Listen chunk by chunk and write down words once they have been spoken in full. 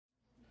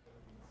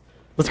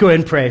Let's go ahead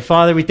and pray.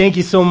 Father, we thank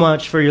you so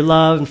much for your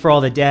love and for all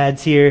the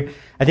dads here.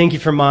 I thank you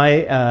for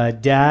my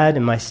dad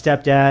and my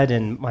stepdad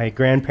and my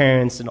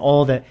grandparents and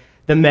all the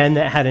men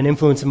that had an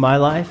influence in my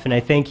life. And I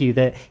thank you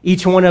that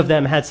each one of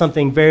them had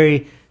something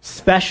very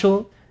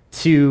special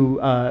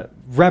to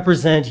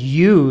represent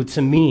you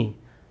to me.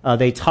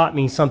 They taught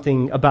me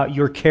something about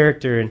your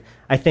character, and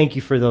I thank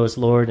you for those,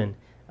 Lord.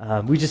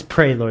 And we just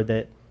pray, Lord,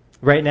 that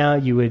right now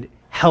you would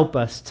help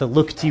us to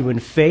look to you in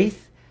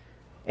faith,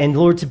 and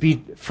Lord, to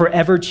be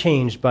forever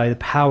changed by the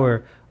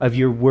power of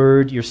your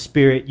word, your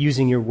spirit,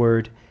 using your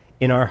word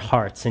in our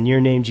hearts. In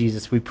your name,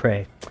 Jesus, we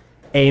pray.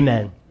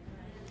 Amen.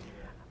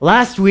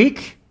 Last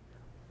week,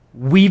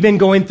 we've been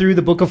going through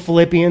the book of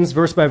Philippians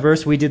verse by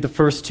verse. We did the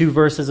first 2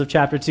 verses of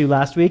chapter 2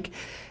 last week.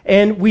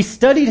 And we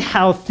studied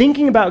how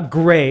thinking about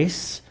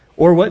grace,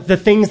 or what the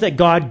things that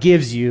God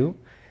gives you,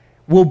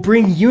 will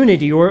bring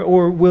unity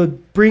or will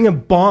bring a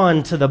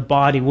bond to the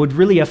body, would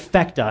really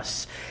affect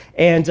us.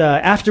 And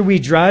after we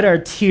dried our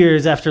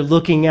tears after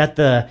looking at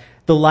the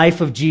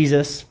life of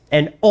Jesus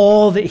and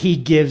all that he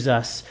gives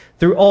us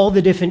through all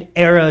the different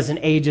eras and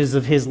ages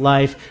of his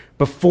life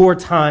before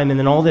time, and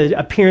then all the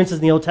appearances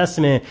in the Old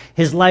Testament,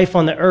 his life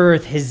on the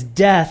earth, his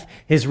death,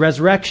 his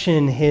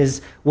resurrection,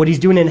 what he's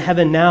doing in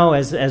heaven now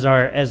as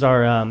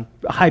our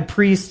high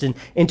priest and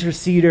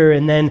interceder,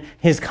 and then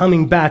his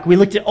coming back. We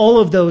looked at all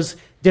of those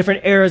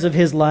different eras of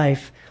his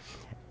life.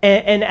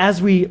 And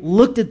as we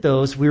looked at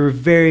those, we were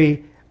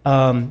very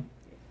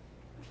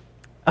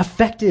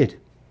affected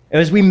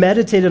as we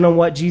meditated on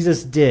what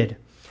Jesus did.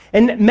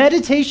 And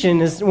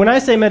meditation is, when I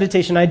say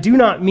meditation, I do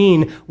not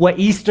mean what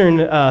Eastern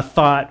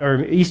thought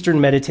or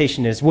Eastern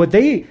meditation is. What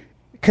they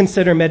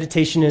consider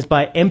meditation is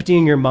by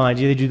emptying your mind.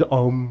 They do the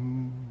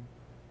Om.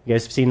 You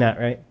guys have seen that,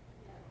 right?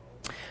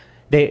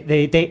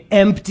 They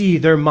empty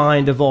their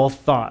mind of all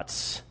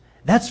thoughts.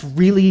 That's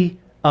really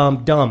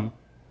dumb.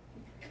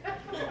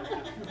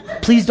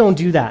 Please don't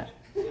do that.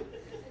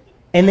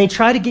 And they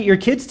try to get your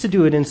kids to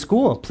do it in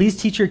school. Please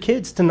teach your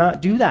kids to not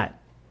do that.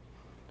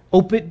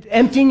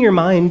 Emptying your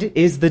mind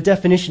is the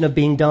definition of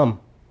being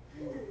dumb,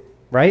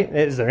 right?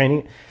 Is there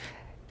any?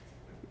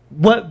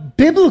 What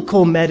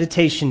biblical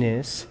meditation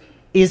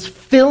is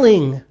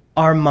filling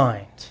our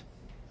mind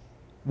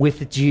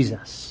with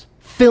Jesus.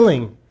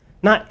 Filling,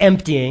 not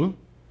emptying.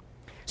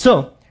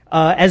 So,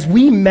 as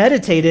we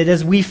meditated,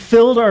 as we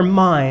filled our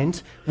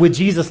mind with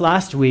Jesus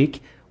last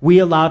week, we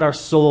allowed our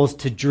souls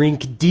to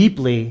drink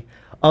deeply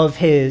of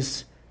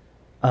his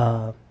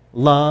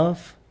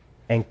love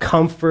and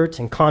comfort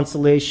and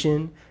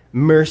consolation,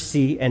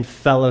 mercy and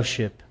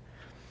fellowship.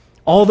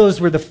 All those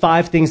were the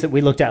 5 things that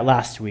we looked at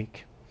last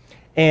week.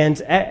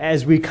 And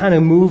as we kind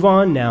of move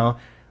on now,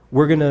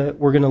 we're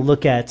gonna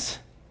look at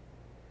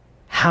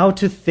how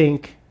to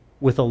think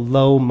with a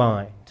low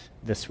mind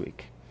this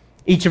week.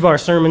 Each of our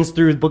sermons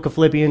through the book of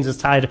Philippians is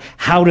tied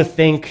how to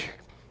think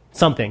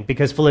something,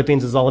 because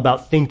Philippians is all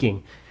about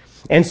thinking.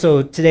 And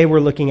so today we're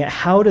looking at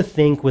how to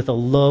think with a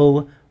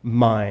low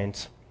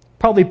mind.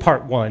 Probably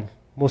part 1.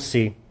 We'll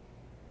see.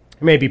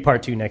 Maybe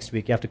part 2 next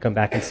week. You have to come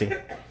back and see.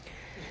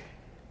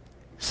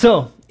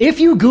 So,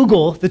 if you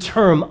Google the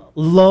term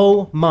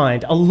low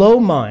mind, a low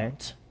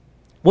mind,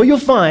 what you'll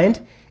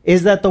find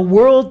is that the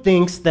world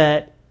thinks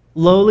that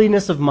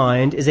lowliness of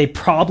mind is a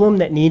problem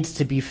that needs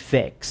to be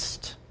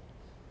fixed.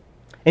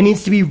 It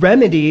needs to be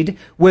remedied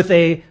with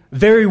a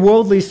very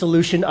worldly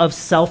solution of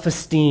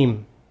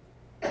self-esteem.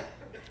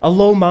 A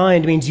low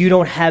mind means you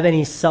don't have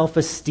any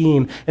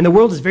self-esteem. And the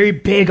world is very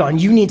big on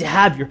you need to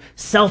have your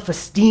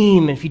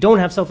self-esteem. And if you don't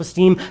have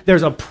self-esteem,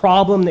 there's a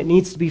problem that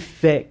needs to be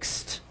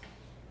fixed.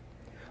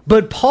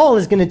 But Paul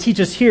is going to teach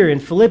us here in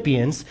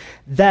Philippians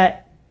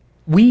that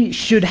we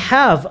should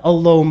have a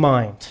low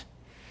mind.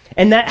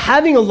 And that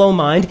having a low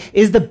mind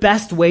is the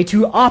best way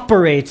to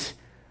operate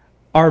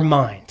our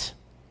mind.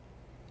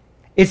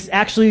 It's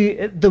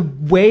actually the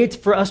way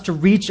for us to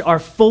reach our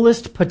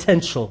fullest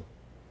potential.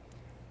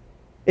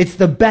 It's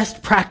the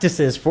best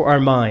practices for our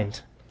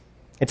mind.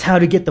 It's how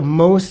to get the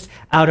most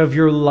out of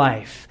your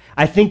life.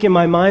 I think in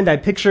my mind, I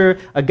picture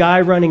a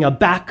guy running a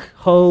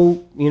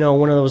backhoe,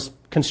 one of those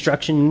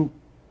construction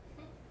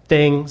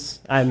things.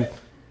 I'm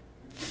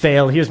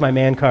fail. Here's my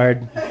man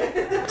card.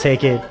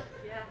 Take it.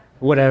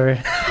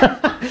 Whatever.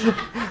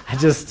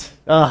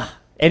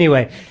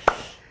 Anyway.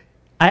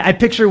 I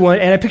picture one,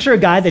 and I picture a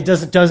guy that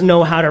doesn't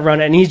know how to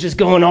run it, and he's just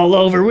going all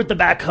over with the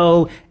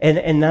backhoe,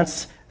 and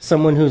that's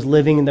someone who's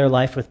living in their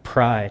life with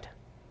pride,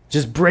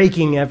 just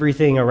breaking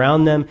everything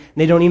around them. And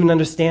they don't even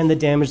understand the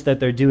damage that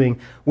they're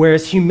doing.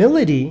 Whereas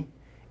humility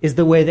is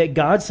the way that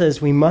God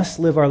says we must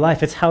live our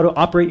life. It's how to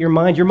operate your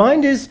mind. Your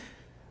mind is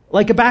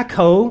like a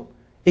backhoe.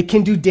 It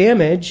can do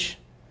damage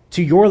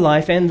to your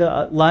life and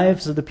the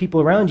lives of the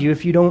people around you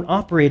if you don't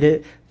operate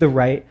it the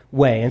right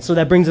way. And so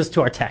that brings us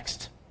to our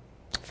text.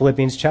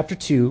 Philippians chapter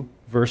 2,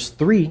 verse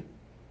 3.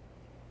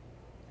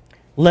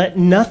 Let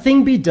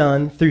nothing be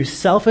done through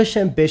selfish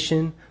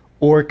ambition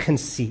or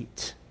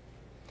conceit,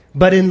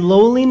 but in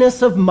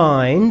lowliness of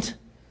mind,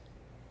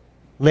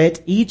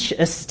 let each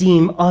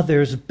esteem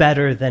others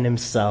better than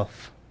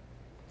himself.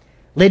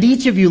 Let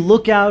each of you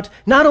look out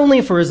not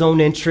only for his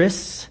own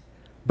interests,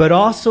 but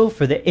also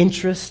for the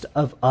interest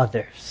of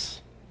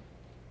others.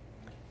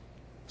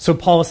 So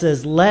Paul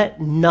says, let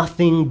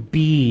nothing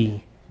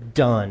be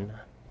done.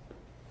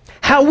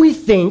 How we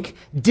think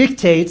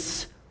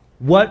dictates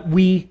what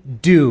we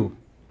do.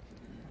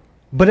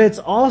 But it's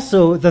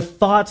also the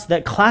thoughts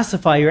that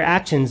classify your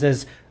actions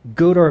as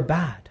good or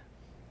bad.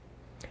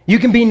 You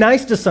can be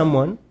nice to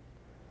someone,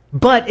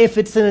 but if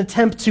it's an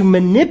attempt to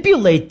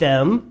manipulate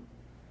them,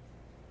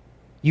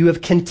 you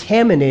have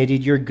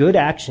contaminated your good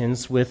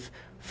actions with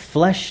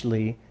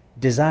fleshly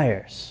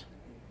desires.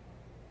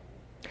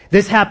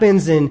 This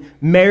happens in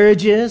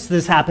marriages,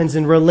 this happens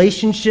in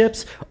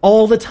relationships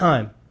all the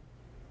time.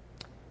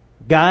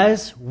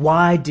 Guys,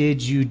 why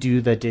did you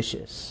do the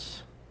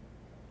dishes?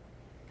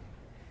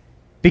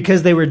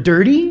 Because they were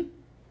dirty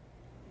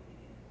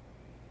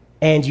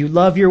and you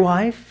love your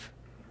wife,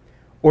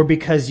 or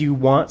because you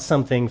want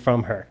something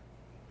from her?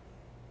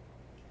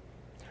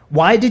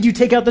 Why did you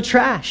take out the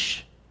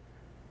trash?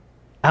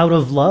 Out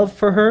of love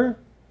for her,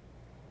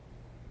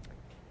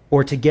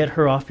 or to get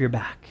her off your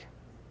back?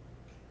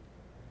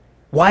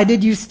 Why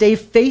did you stay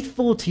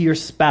faithful to your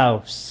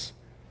spouse?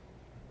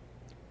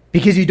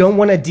 Because you don't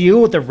want to deal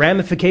with the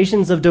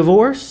ramifications of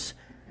divorce,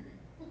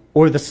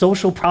 or the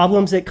social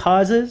problems it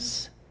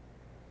causes,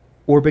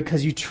 or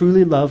because you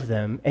truly love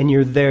them and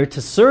you're there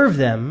to serve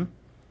them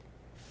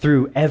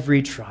through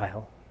every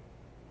trial?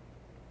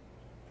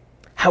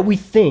 How we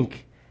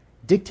think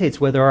dictates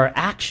whether our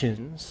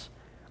actions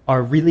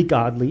are really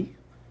godly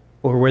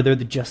or whether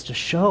they're just a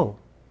show.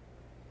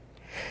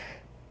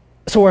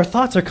 So our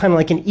thoughts are kind of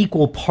like an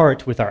equal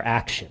part with our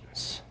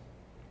actions.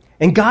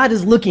 And God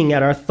is looking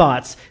at our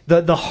thoughts,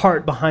 the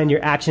heart behind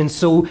your actions,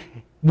 so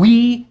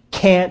we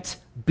can't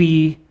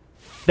be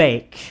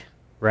fake,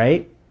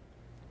 right?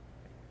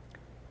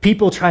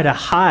 People try to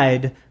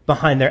hide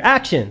behind their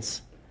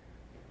actions.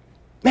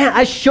 Man,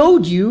 I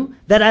showed you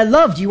that I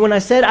loved you when I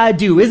said I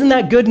do. Isn't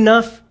that good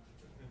enough?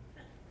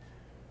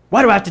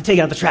 Why do I have to take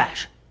out the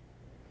trash?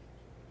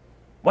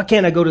 Why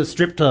can't I go to the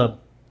strip club?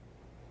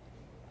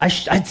 I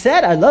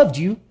said I loved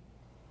you.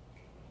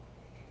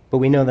 But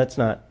we know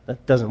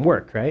that doesn't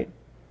work, right?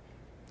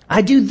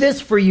 I do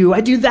this for you.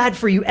 I do that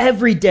for you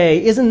every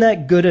day. Isn't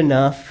that good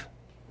enough?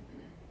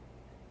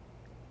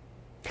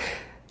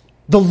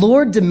 The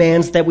Lord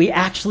demands that we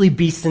actually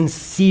be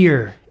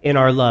sincere in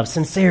our love.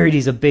 Sincerity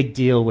is a big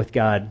deal with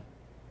God.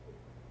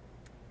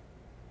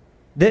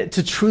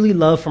 To truly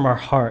love from our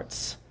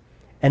hearts.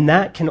 And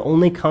that can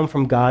only come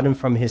from God and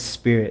from His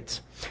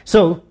Spirit.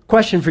 So,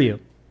 question for you.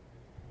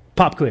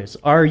 Pop quiz.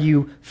 Are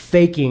you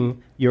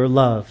faking your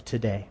love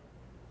today?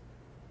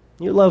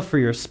 Your love for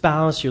your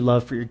spouse, your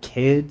love for your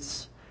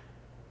kids,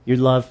 your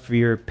love for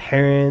your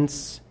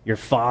parents, your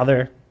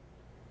father.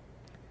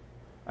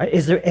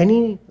 Is there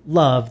any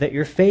love that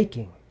you're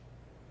faking?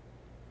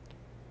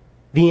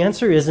 The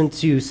answer isn't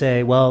to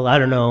say, well, I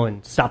don't know,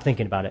 and stop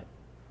thinking about it.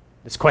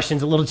 This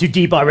question's a little too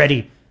deep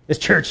already. This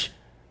church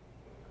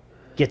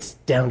gets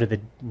down to the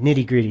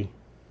nitty-gritty.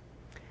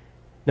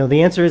 No,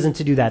 the answer isn't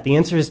to do that. The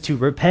answer is to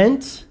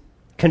repent,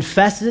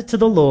 confess it to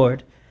the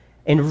Lord,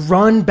 and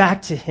run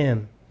back to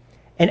Him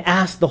and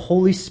ask the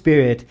Holy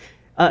Spirit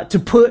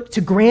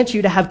to grant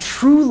you to have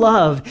true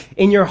love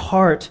in your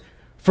heart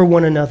for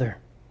one another,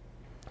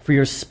 for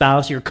your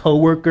spouse, your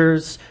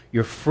coworkers,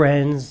 your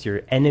friends,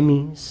 your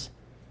enemies.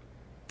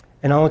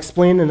 And I'll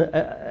explain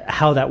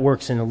how that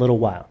works in a little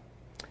while.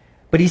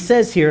 But he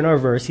says here in our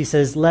verse, he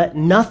says, let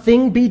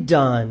nothing be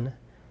done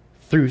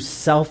through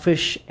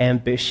selfish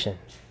ambition.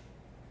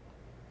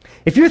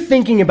 If you're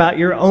thinking about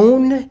your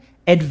own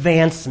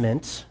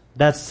advancement,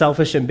 that's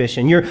selfish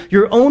ambition,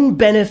 your own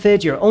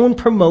benefit, your own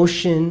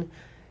promotion,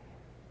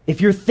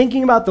 if you're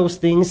thinking about those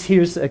things,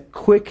 here's a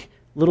quick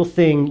little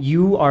thing.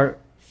 You are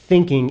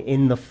thinking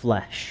in the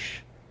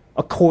flesh,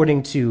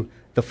 according to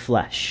the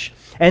flesh.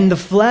 And the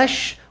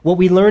flesh, what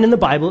we learn in the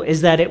Bible,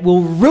 is that it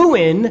will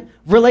ruin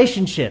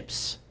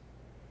relationships.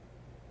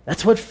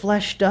 That's what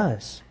flesh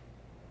does.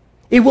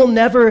 It will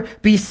never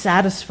be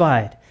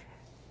satisfied.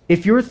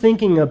 If you're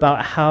thinking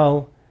about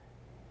how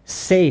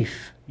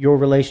safe your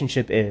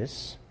relationship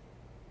is,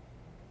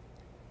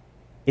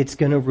 it's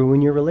going to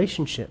ruin your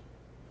relationship.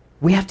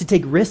 We have to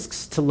take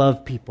risks to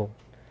love people.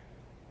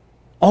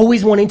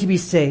 Always wanting to be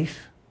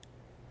safe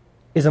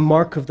is a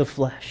mark of the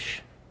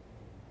flesh.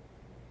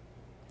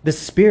 The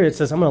Spirit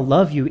says, I'm going to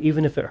love you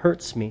even if it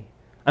hurts me.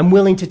 I'm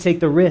willing to take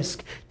the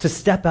risk to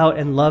step out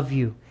and love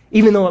you,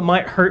 even though it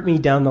might hurt me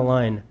down the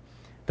line.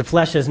 The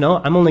flesh says, no,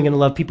 I'm only going to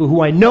love people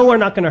who I know are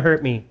not going to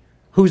hurt me.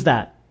 Who's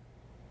that?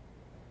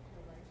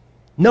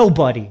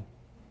 Nobody.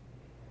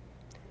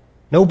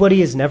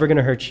 Nobody is never going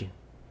to hurt you.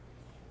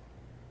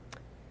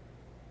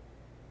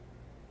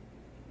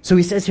 So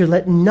he says here,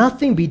 let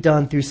nothing be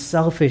done through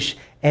selfish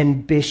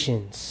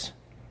ambitions.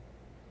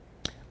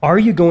 Are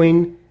you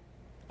doing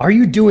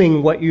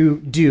what you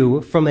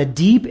do from a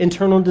deep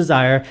internal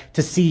desire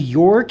to see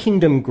your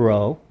kingdom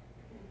grow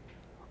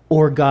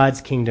or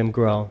God's kingdom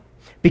grow?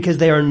 because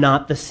they are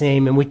not the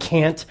same, and we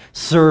can't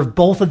serve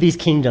both of these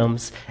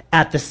kingdoms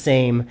at the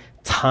same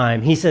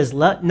time. He says,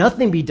 let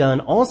nothing be done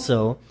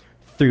also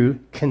through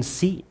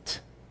conceit.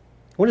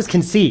 What is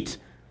conceit?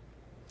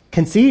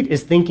 Conceit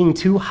is thinking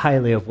too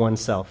highly of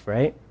oneself,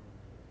 right?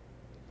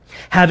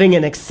 Having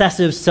an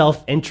excessive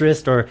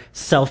self-interest or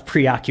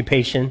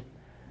self-preoccupation.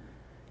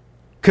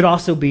 Could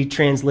also be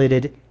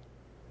translated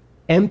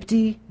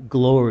empty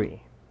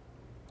glory.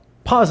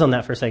 Pause on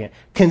that for a second.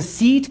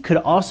 Conceit could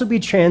also be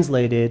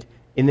translated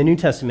in the New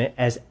Testament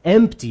as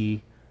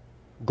empty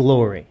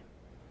glory.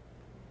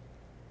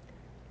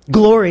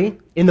 Glory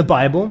in the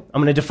Bible,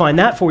 I'm going to define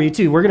that for you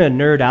too. We're going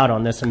to nerd out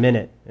on this a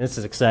minute. This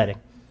is exciting.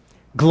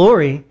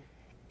 Glory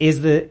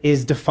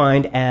is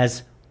defined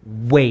as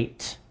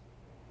weight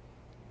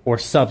or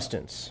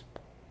substance.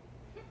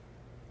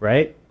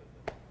 Right?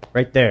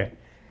 Right there.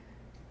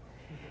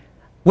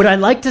 What I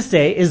like to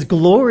say is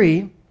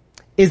glory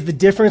is the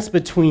difference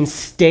between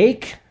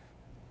steak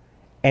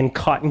and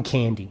cotton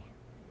candy.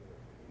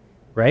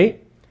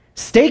 Right?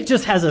 Steak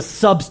just has a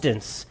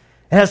substance.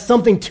 It has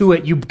something to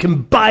it. You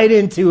can bite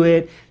into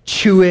it,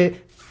 chew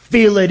it,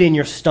 feel it in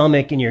your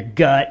stomach, in your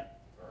gut.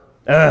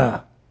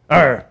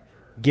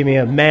 Give me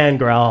a man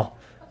growl.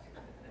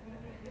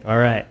 All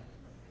right.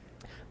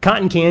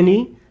 Cotton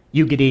candy,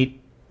 you could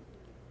eat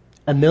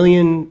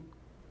 1,000,000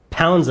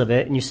 pounds of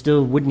it and you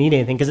still wouldn't eat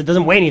anything because it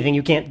doesn't weigh anything.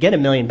 You can't get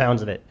 1,000,000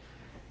 pounds of it.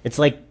 It's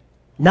like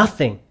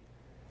nothing.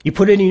 You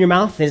put it in your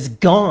mouth and it's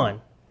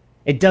gone.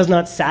 It does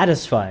not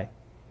satisfy.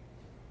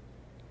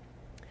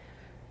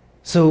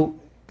 So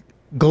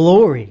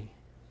glory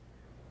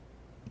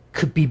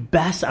could be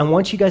best. I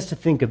want you guys to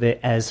think of it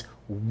as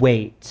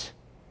weight.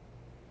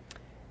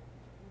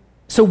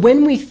 So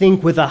when we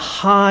think with a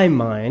high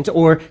mind,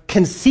 or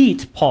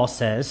conceit, Paul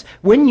says,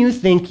 when you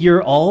think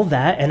you're all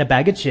that and a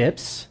bag of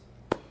chips,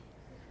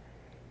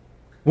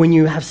 when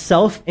you have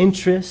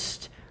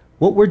self-interest,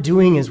 what we're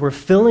doing is we're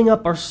filling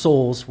up our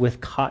souls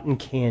with cotton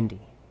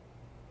candy.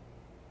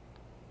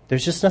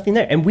 There's just nothing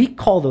there. And we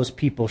call those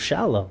people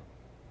shallow,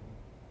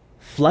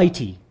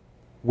 flighty,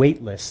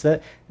 weightless.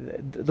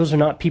 Those are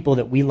not people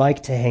that we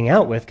like to hang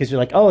out with, because you're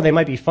like, oh, they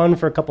might be fun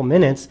for a couple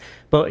minutes,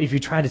 but if you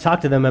try to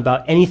talk to them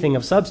about anything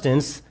of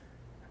substance,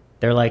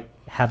 they're like,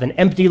 have an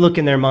empty look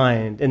in their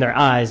mind, in their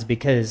eyes,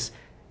 because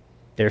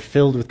they're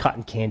filled with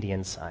cotton candy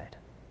inside.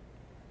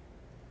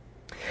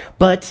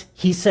 But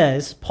he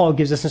says, Paul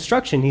gives us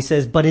instruction. He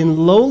says, but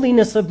in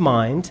lowliness of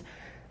mind,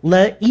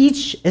 let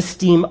each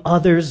esteem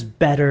others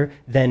better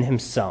than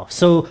himself.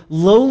 So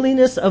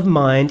lowliness of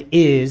mind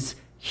is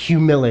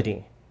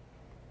humility.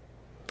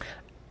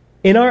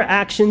 In our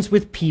actions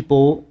with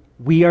people,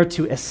 we are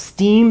to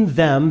esteem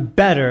them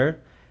better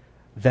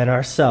than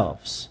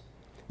ourselves.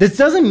 This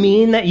doesn't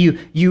mean that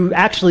you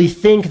actually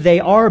think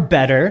they are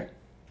better.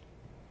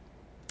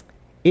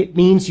 It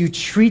means you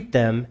treat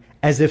them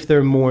as if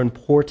they're more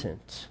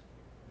important.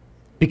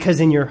 Because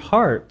in your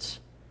heart,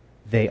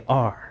 they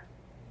are.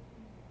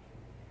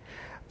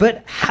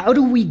 But how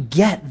do we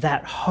get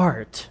that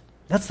heart?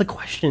 That's the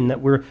question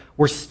that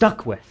we're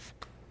stuck with.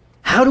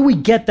 How do we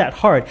get that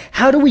heart?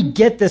 How do we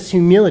get this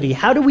humility?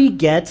 How do we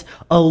get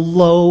a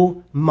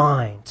low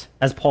mind,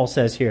 as Paul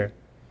says here?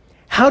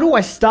 How do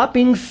I stop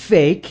being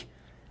fake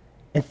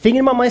and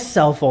thinking about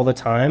myself all the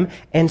time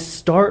and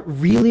start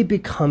really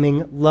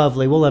becoming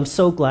lovely? Well, I'm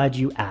so glad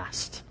you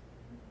asked.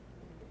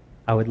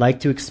 I would like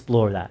to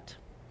explore that.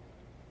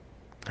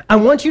 I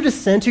want you to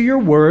center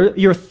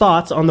your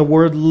thoughts on the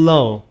word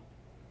low.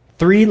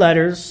 3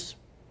 letters.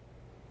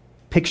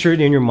 Picture it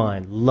in your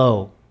mind.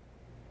 Low.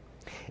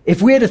 If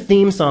we had a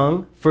theme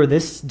song for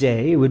this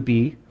day, it would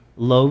be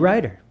Low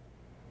Rider.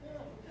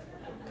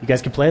 You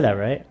guys can play that,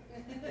 right?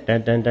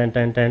 Dun, dun, dun,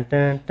 dun, dun,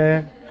 dun,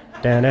 dun,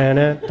 dun, dun,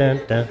 dun,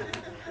 dun, dun.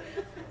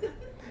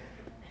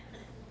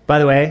 By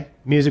the way,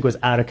 music was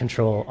out of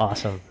control.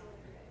 Awesome.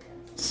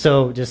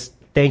 So just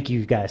thank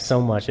you guys so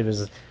much.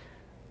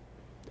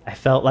 I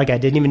felt like I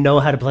didn't even know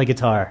how to play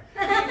guitar.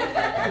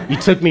 You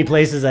took me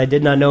places I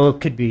did not know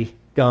it could be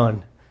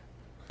gone.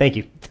 Thank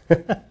you.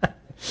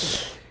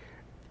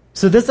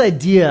 So this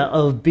idea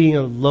of being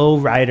a low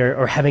rider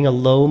or having a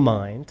low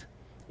mind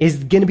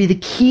is going to be the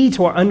key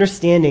to our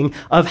understanding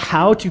of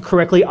how to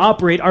correctly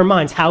operate our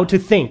minds, how to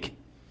think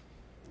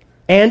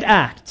and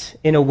act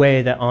in a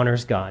way that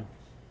honors God.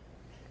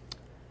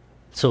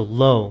 So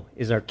low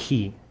is our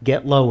key.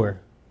 Get lower.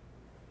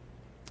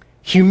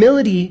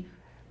 Humility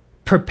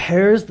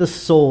prepares the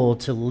soul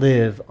to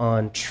live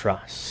on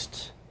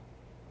trust.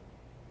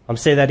 I'm going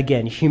to say that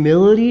again.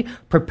 Humility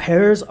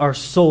prepares our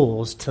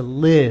souls to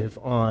live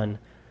on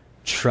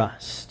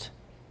trust.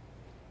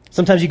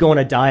 Sometimes you go on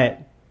a diet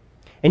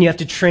and you have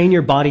to train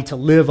your body to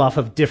live off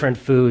of different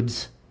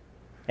foods.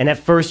 And at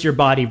first your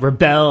body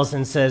rebels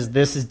and says,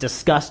 this is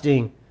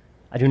disgusting.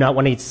 I do not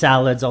want to eat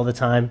salads all the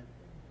time,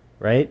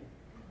 right?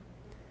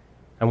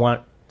 I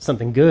want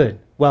something good.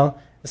 Well,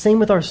 the same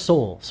with our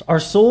souls. Our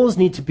souls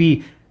need to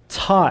be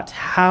taught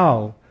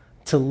how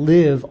to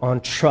live on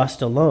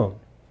trust alone.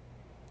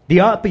 The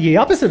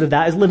opposite of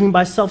that is living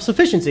by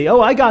self-sufficiency.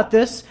 Oh, I got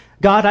this.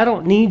 God, I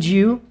don't need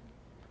you.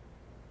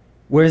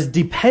 Whereas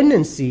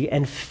dependency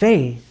and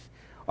faith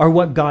are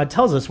what God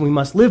tells us we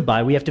must live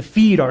by. We have to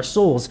feed our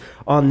souls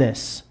on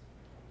this.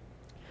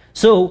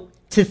 So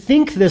to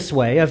think this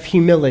way of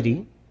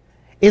humility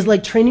is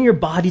like training your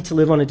body to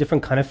live on a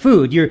different kind of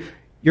food.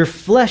 Your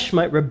flesh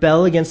might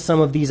rebel against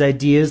some of these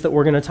ideas that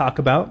we're going to talk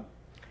about.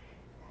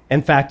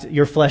 In fact,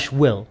 your flesh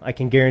will. I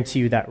can guarantee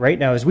you that right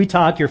now. As we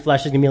talk, your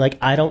flesh is going to be like,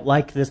 I don't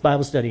like this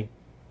Bible study.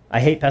 I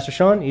hate Pastor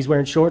Sean. He's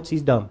wearing shorts.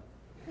 He's dumb.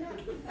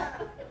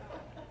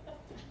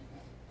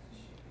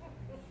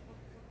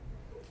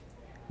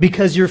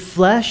 Because your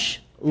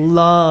flesh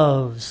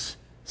loves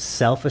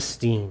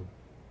self-esteem.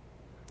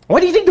 Why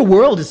do you think the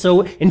world is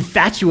so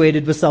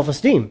infatuated with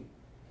self-esteem?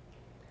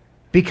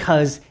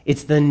 Because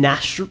it's the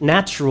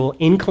natural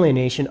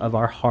inclination of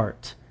our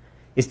heart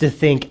is to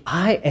think,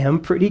 I am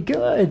pretty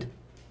good.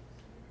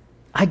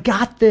 I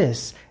got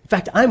this. In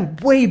fact, I'm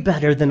way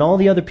better than all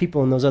the other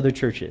people in those other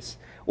churches.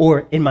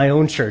 Or in my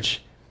own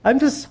church. I'm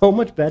just so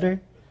much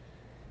better.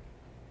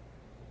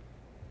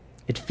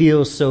 It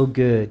feels so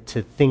good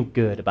to think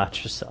good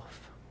about yourself.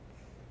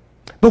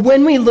 But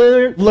when we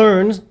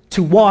learn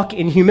to walk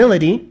in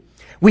humility,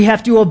 we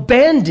have to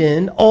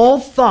abandon all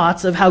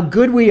thoughts of how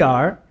good we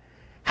are,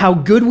 how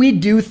good we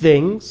do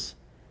things,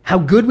 how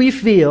good we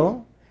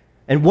feel,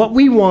 and what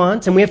we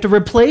want, and we have to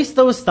replace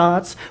those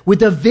thoughts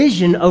with a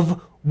vision of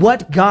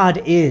what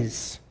God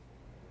is,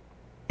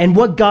 and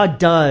what God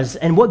does,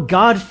 and what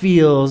God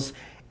feels,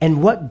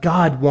 and what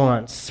God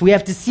wants. We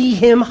have to see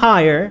Him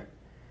higher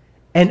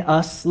and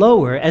us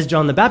lower. As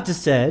John the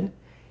Baptist said,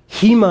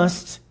 He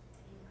must,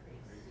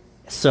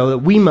 so that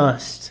we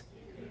must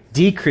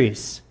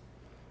decrease.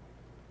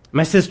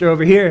 My sister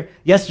over here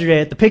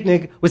yesterday at the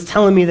picnic was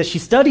telling me that she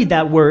studied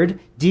that word,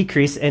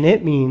 decrease, and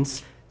it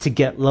means to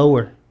get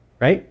lower,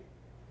 right?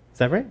 Is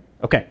that right?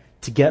 Okay,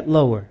 to get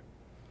lower,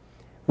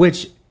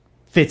 which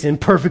fits in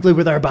perfectly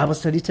with our Bible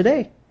study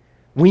today.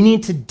 We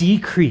need to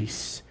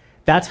decrease.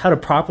 That's how to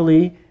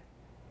properly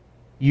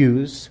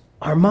use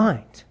our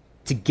mind,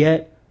 to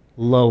get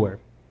lower.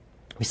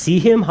 We see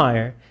Him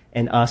higher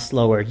and us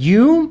lower.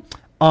 You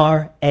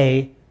are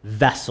a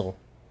vessel.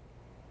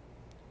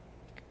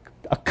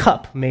 A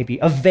cup, maybe.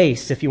 A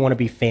vase, if you want to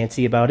be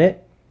fancy about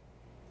it.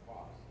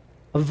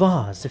 A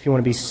vase, if you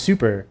want to be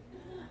super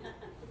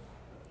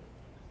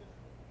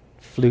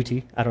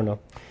fluty. I don't know.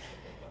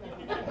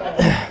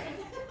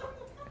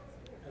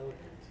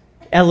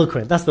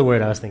 Eloquent. That's the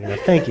word I was thinking of.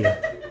 Thank you.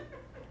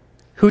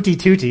 Hooty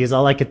tooty is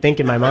all I could think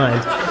in my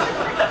mind.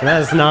 And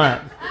that is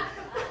not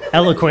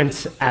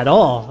eloquent at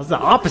all. That's the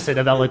opposite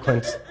of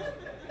eloquent.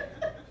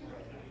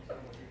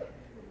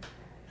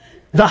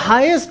 The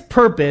highest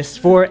purpose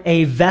for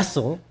a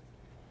vessel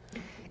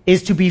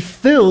is to be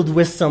filled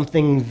with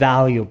something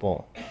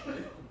valuable.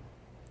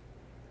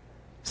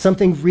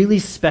 Something really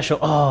special.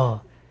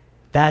 Oh,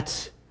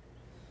 that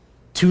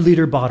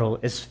 2-liter bottle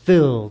is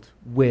filled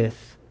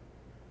with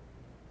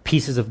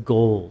pieces of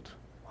gold.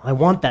 I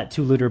want that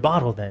 2-liter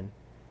bottle then.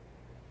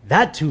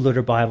 That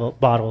 2-liter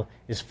bottle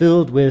is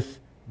filled with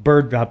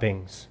bird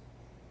droppings.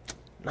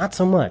 Not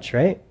so much,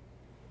 right?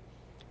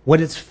 What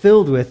it's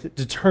filled with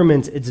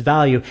determines its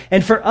value.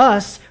 And for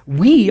us,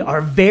 we are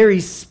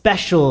very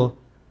special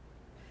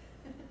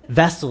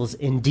vessels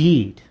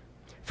indeed.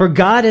 For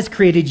God has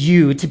created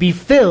you to be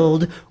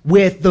filled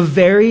with the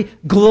very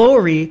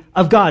glory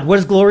of God. What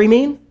does glory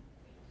mean?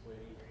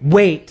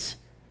 Weight.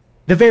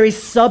 The very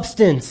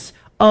substance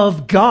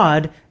of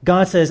God.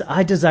 God says,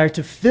 I desire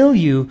to fill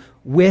you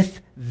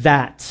with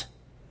that.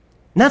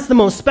 And that's the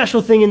most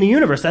special thing in the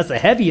universe. That's the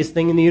heaviest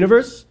thing in the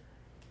universe.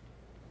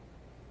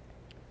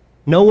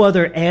 No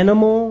other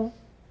animal,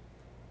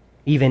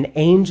 even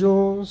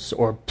angels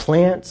or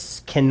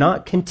plants,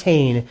 cannot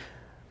contain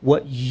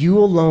what you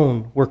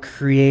alone were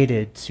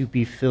created to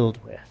be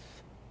filled with.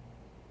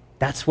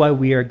 That's why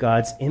we are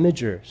God's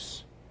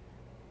imagers.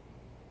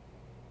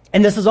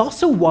 And this is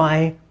also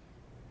why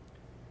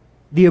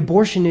the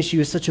abortion issue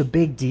is such a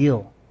big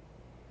deal.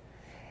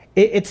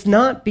 It's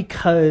not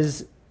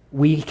because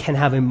we can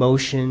have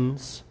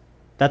emotions.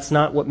 That's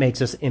not what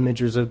makes us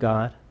imagers of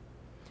God.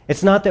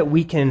 It's not that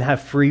we can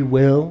have free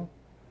will.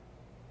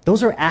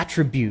 Those are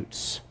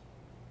attributes.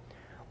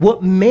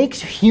 What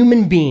makes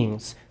human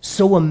beings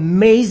so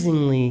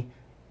amazingly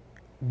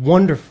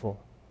wonderful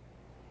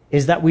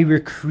is that we were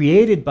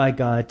created by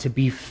God to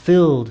be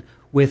filled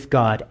with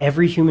God,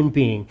 every human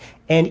being.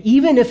 And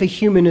even if a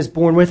human is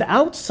born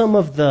without some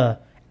of the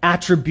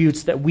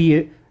attributes that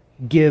we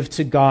give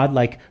to God,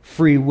 like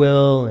free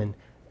will and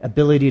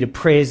ability to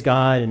praise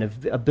God and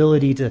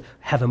ability to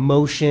have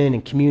emotion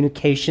and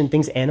communication,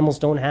 things animals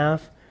don't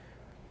have.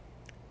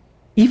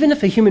 Even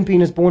if a human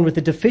being is born with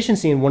a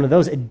deficiency in one of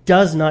those, it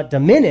does not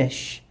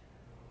diminish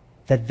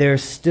that they're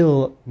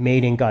still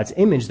made in God's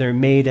image. They're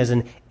made as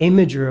an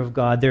imager of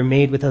God. They're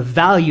made with a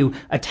value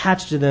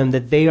attached to them,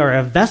 that they are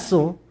a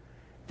vessel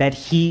that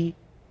He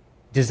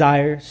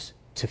desires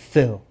to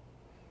fill.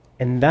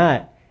 And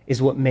that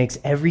is what makes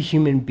every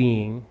human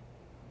being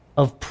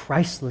of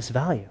priceless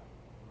value.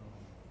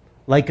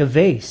 Like a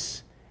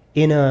vase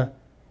in a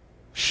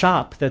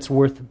shop that's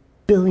worth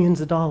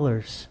billions of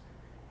dollars.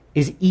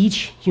 is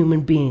each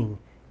human being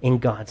in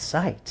God's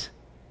sight.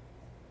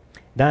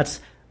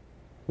 That's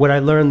what I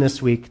learned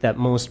this week that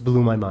most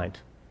blew my mind.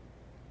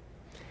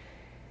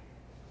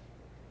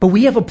 But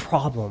we have a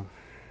problem.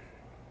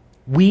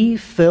 We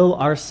fill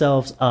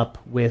ourselves up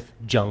with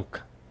junk.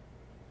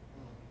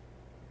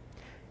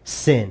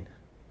 Sin.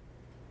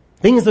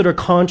 Things that are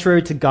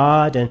contrary to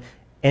God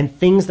and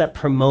things that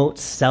promote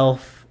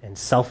self and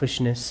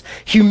selfishness.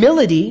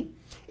 Humility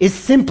is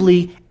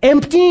simply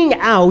emptying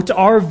out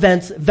our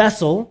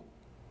vessel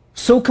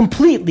so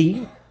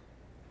completely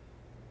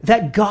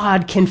that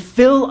God can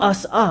fill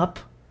us up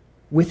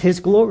with his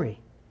glory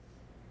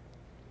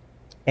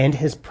and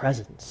his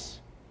presence.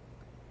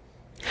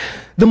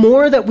 The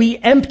more that we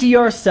empty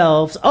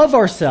ourselves of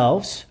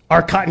ourselves,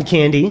 our cotton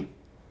candy,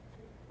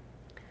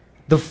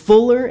 the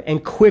fuller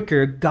and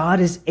quicker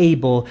God is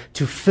able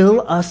to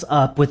fill us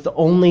up with the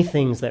only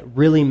things that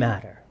really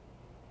matter.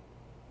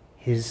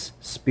 His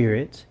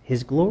Spirit,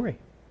 his glory.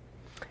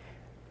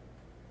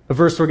 A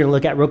verse we're going to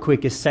look at real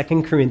quick is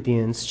 2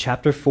 Corinthians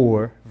chapter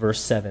 4,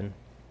 verse 7.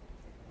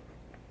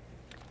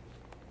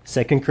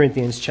 2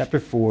 Corinthians chapter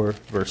 4,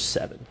 verse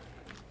 7.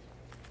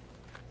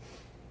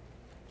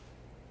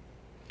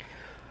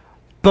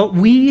 But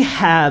we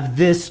have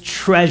this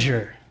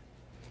treasure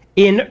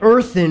in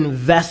earthen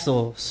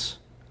vessels,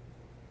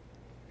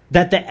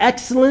 that the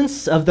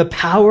excellence of the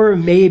power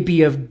may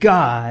be of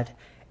God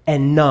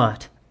and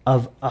not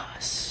of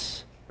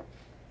us.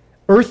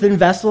 Earthen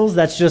vessels,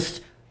 that's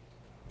just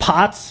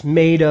pots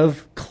made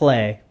of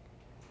clay.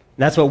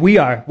 That's what we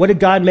are. What did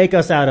God make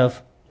us out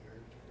of?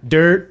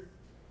 Dirt.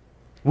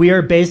 We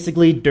are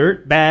basically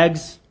dirt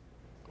bags,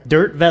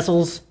 dirt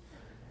vessels.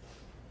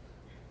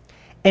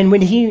 And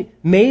when he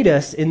made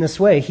us in this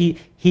way,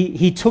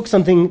 he took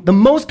something, the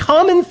most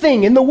common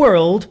thing in the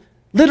world,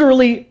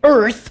 literally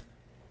earth,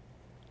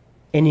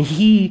 and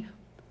he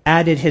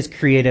added his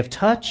creative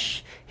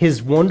touch,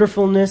 his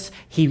wonderfulness.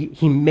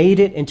 He made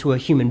it into a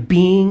human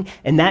being,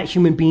 and that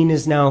human being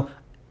is now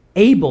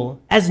able,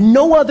 as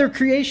no other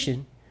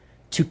creation,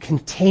 to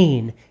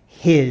contain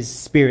his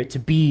Spirit, to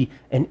be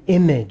an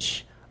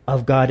image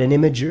of God, an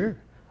imager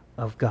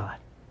of God.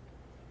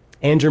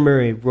 Andrew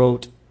Murray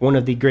wrote one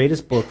of the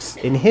greatest books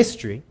in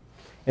history.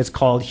 It's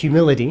called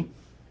Humility,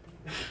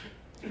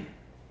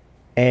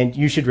 and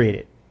you should read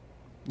it.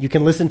 You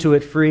can listen to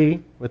it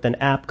free with an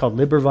app called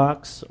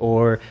LibriVox,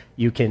 or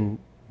you can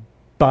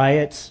buy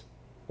it,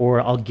 or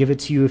I'll give it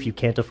to you if you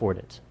can't afford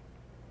it.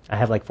 I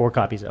have like 4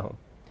 copies at home.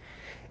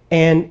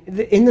 And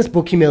in this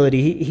book,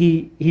 Humility,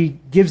 he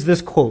gives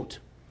this quote: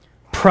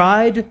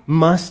 "Pride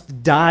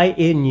must die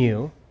in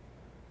you,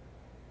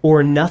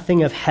 or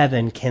nothing of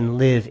heaven can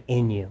live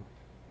in you."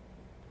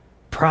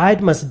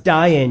 Pride must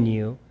die in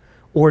you,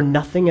 or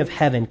nothing of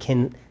heaven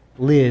can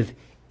live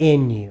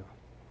in you.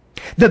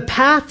 The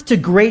path to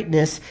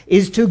greatness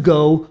is to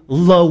go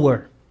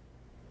lower.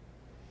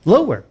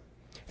 Lower.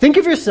 Think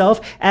of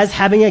yourself as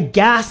having a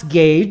gas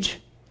gauge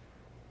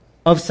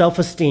of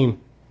self-esteem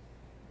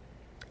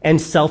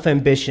and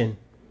self-ambition.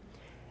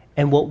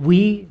 And what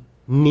we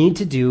need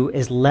to do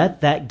is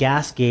let that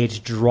gas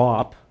gauge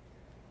drop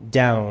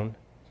down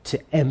to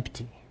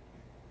empty.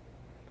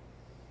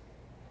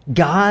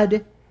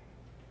 God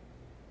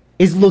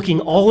is looking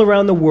all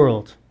around the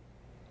world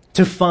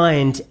to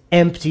find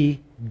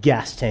empty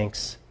gas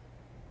tanks.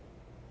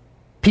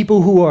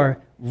 People who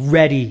are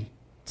ready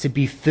to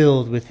be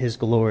filled with his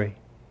glory.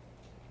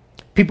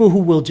 People who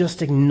will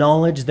just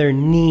acknowledge their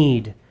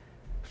need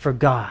for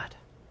God.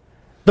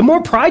 The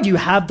more pride you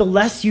have, the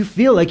less you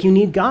feel like you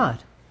need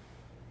God.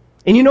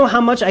 And you know how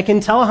much I can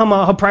tell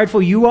how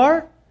prideful you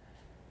are?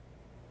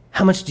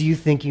 How much do you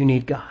think you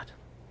need God?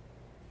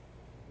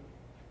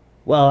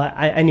 Well,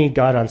 I need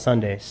God on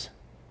Sundays.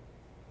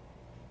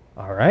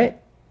 All right.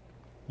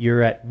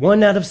 You're at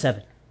 1 out of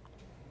 7.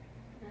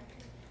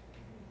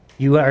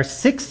 You are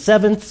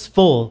 6/7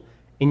 full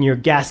in your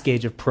gas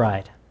gauge of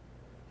pride.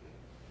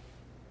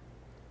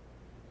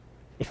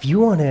 If you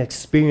want to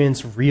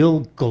experience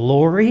real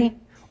glory,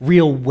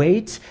 real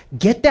weight,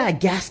 get that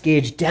gas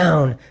gauge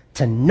down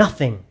to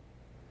nothing.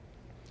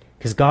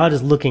 Because God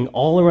is looking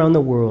all around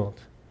the world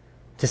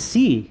to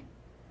see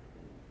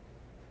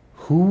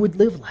who would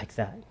live like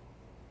that.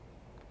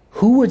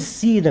 Who would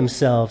see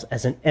themselves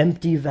as an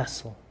empty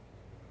vessel?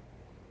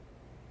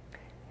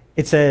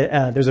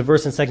 There's a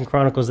verse in 2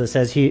 Chronicles that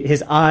says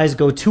his eyes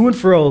go to and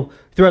fro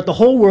throughout the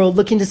whole world,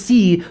 looking to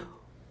see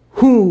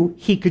who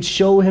he could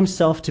show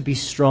himself to be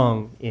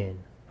strong in.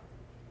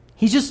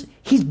 He's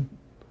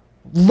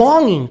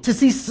longing to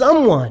see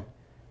someone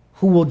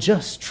who will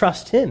just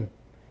trust him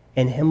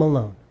and him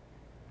alone.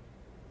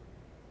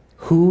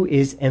 Who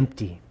is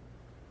empty?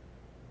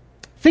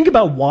 Think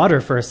about water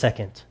for a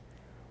second.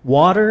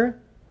 Water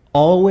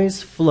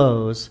always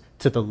flows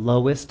to the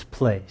lowest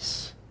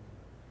place.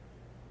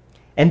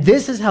 And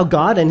this is how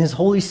God and his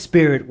Holy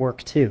Spirit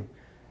work too.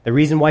 The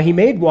reason why he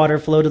made water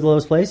flow to the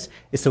lowest place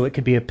is so it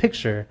could be a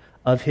picture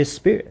of his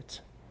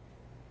Spirit.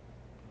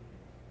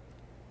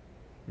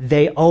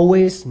 They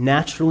always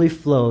naturally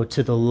flow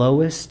to the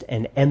lowest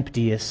and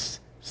emptiest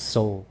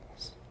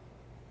souls.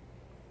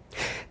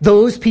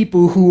 Those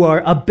people who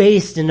are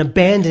abased and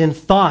abandoned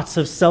thoughts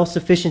of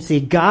self-sufficiency,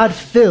 God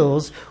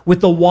fills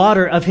with the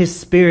water of his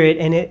Spirit,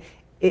 and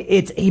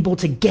it's able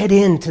to get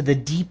into the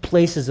deep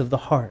places of the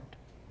heart.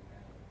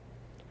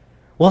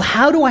 Well,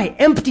 how do I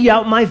empty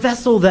out my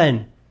vessel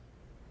then?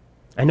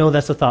 I know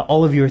that's a thought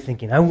all of you are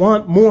thinking. I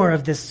want more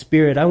of this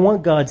Spirit. I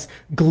want God's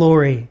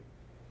glory.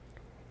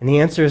 And the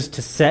answer is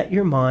to set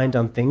your mind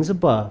on things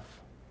above.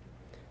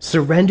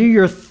 Surrender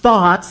your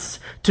thoughts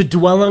to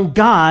dwell on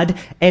God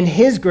and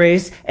his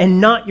grace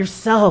and not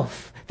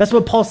yourself. That's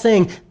what Paul's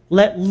saying.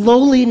 Let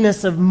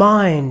lowliness of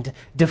mind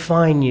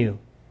define you.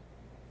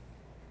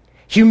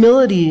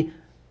 Humility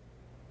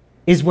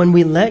is when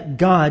we let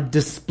God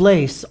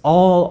displace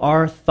all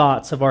our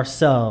thoughts of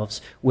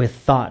ourselves with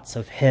thoughts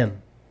of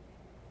him.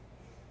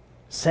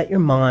 Set your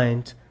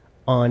mind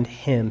on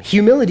him.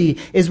 Humility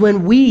is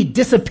when we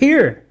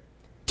disappear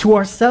to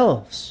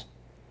ourselves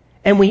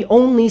and we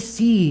only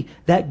see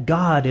that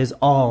God is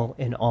all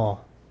in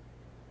all.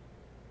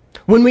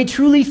 When we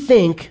truly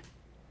think,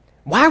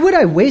 why would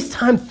I waste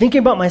time thinking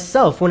about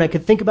myself when I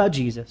could think about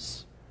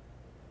Jesus?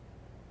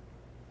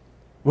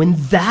 When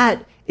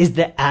that is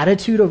the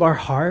attitude of our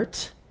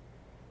heart,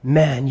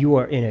 man, you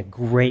are in a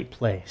great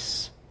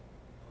place.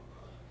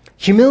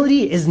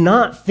 Humility is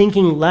not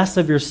thinking less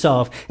of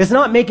yourself. It's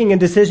not making a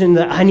decision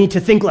that I need to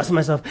think less of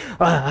myself.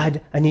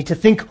 I need to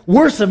think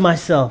worse of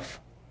myself.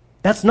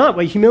 That's not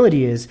what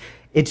humility is.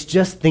 It's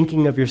just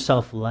thinking of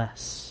yourself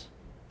less.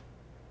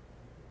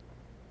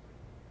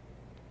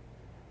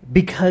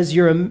 Because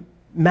your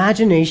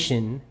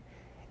imagination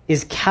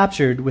is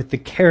captured with the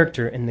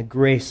character and the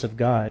grace of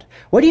God.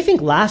 What do you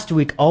think last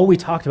week all we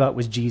talked about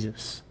was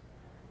Jesus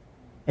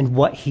and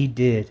what he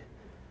did?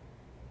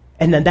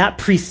 And then that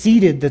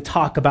preceded the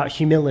talk about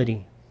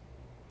humility.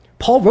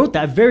 Paul wrote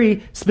that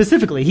very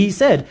specifically. He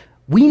said,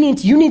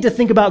 you need to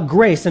think about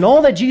grace and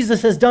all that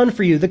Jesus has done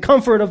for you, the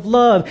comfort of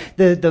love,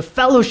 the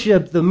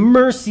fellowship, the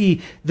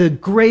mercy, the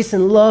grace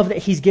and love that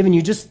he's given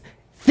you. Just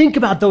think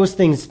about those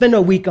things. Spend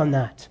a week on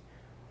that.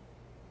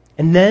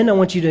 And then I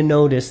want you to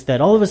notice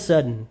that all of a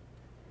sudden,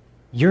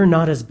 you're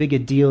not as big a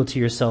deal to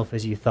yourself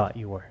as you thought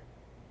you were.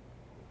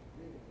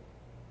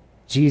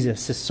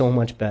 Jesus is so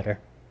much better.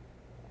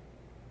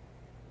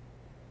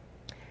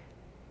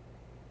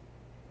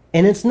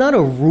 And it's not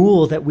a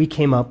rule that we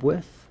came up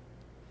with.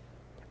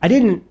 I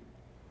didn't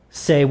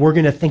say we're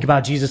going to think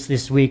about Jesus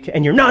this week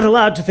and you're not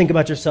allowed to think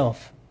about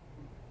yourself.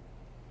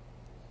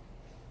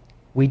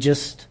 We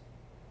just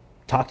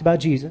talked about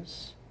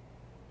Jesus,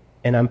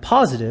 and I'm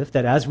positive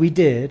that as we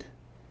did,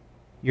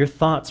 your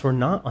thoughts were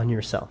not on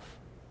yourself.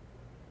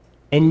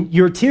 And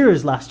your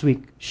tears last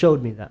week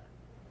showed me that.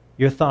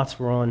 Your thoughts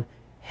were on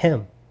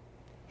him,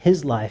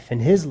 his life,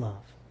 and his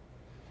love.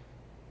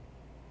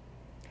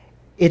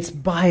 It's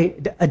by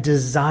a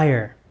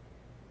desire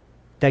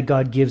that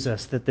God gives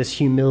us that this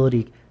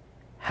humility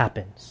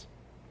happens.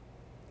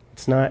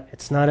 It's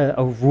not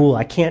a rule.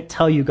 I can't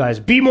tell you guys,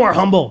 be more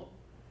humble.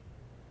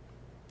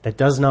 That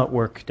does not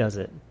work, does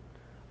it?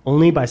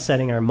 Only by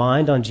setting our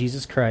mind on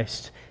Jesus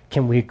Christ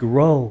can we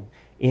grow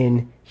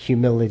in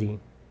humility.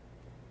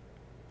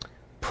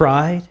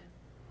 Pride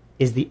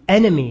is the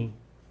enemy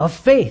of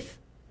faith.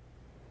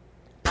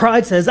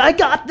 Pride says, I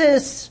got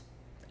this.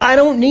 I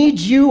don't need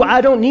you.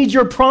 I don't need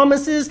your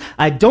promises.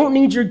 I don't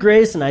need your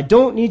grace, and I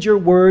don't need your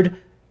word.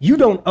 You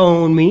don't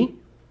own me.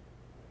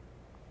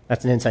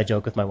 That's an inside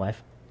joke with my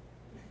wife.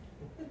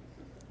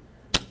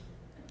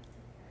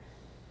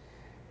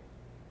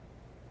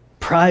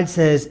 Pride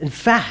says, in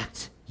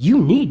fact, you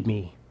need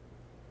me.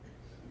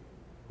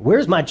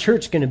 Where's my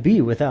church going to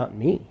be without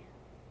me?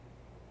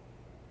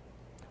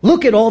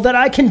 Look at all that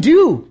I can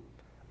do.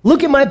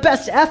 Look at my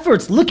best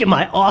efforts. Look at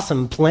my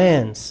awesome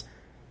plans.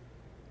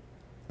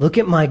 Look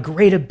at my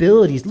great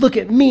abilities. Look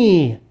at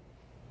me.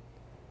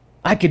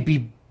 I could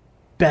be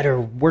better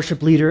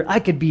worship leader. I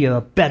could be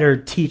a better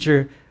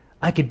teacher.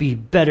 I could be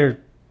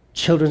better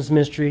children's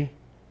ministry.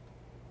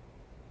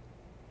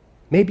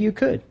 Maybe you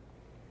could.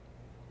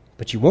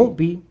 But you won't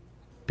be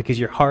because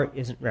your heart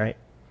isn't right.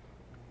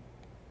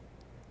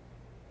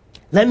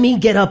 Let me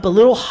get up a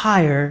little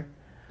higher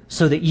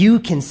so that you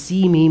can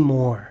see me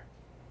more.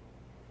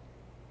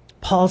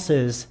 Paul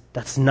says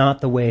that's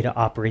not the way to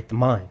operate the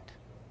mind.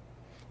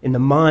 In the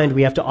mind,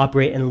 we have to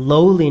operate in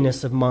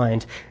lowliness of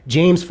mind.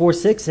 James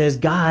 4:6 says,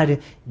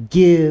 God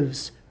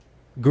gives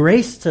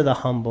grace to the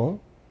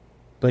humble,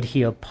 but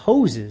he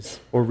opposes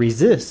or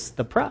resists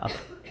the proud.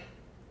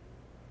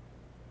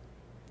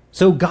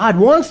 So God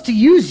wants to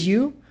use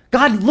you.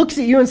 God looks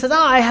at you and says,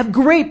 I have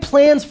great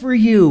plans for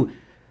you.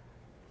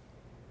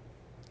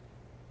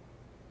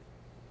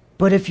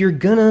 But if you're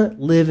going to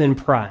live in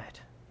pride,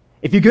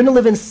 if you're going to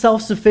live in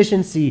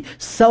self-sufficiency,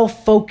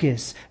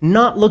 self-focus,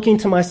 not looking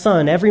to my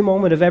son every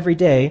moment of every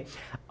day,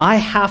 I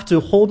have to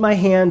hold my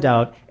hand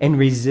out and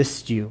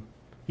resist you.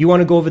 You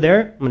want to go over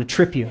there? I'm going to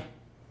trip you.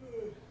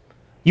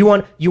 You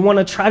want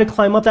to try to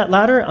climb up that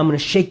ladder? I'm going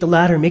to shake the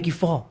ladder and make you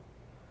fall.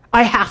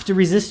 I have to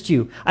resist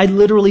you. I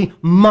literally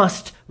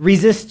must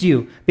resist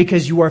you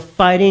because you are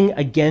fighting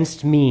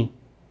against me.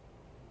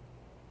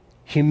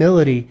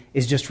 Humility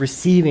is just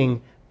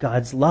receiving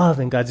God's love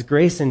and God's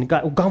grace, and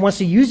God wants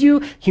to use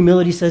you.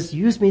 Humility says,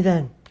 use me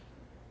then.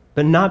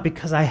 But not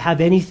because I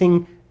have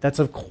anything that's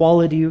of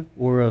quality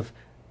or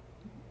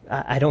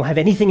I don't have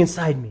anything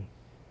inside me.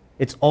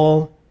 It's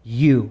all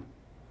you.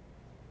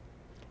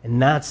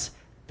 And that's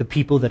the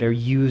people that are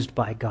used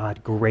by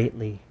God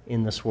greatly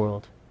in this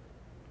world.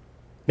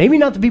 Maybe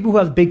not the people who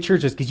have big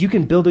churches, because you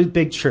can build a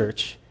big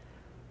church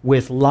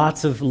with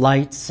lots of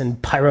lights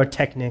and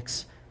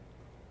pyrotechnics.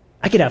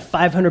 I could have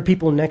 500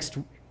 people next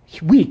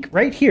week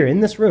right here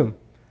in this room.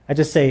 I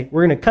just say,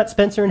 we're going to cut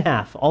Spencer in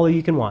half. All of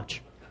you can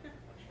watch.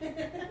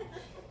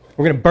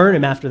 We're going to burn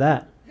him after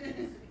that.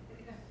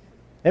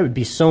 There would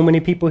be so many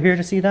people here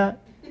to see that.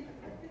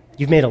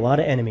 You've made a lot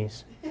of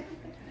enemies.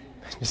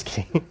 Just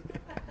kidding.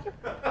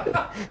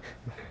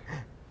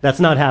 That's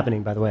not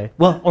happening, by the way.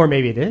 Well, or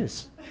maybe it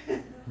is.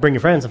 Bring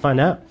your friends and find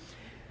out.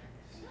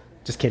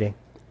 Just kidding.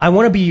 I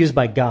want to be used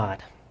by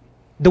God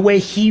the way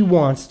He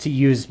wants to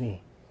use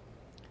me.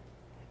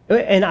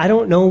 And I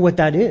don't know what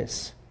that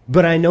is.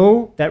 But I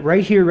know that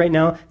right here, right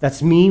now,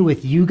 that's me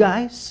with you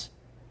guys.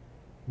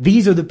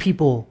 These are the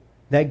people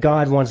that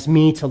God wants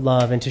me to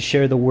love and to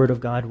share the Word of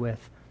God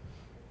with.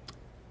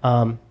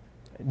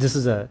 This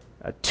is a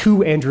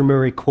 2 Andrew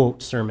Murray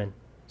quote sermon.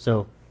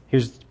 So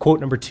here's quote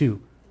number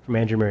 2 from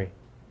Andrew Murray.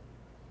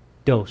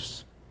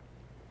 Dose.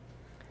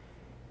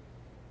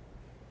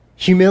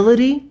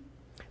 Humility,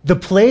 the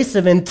place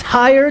of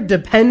entire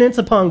dependence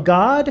upon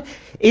God,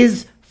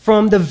 is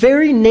from the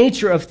very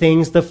nature of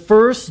things the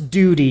first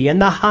duty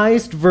and the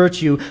highest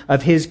virtue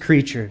of His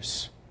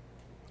creatures.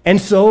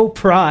 And so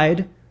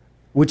pride,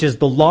 which is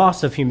the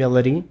loss of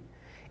humility,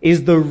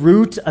 is the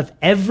root of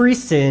every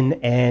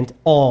sin and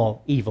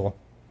all evil.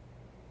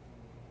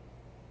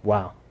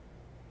 Wow.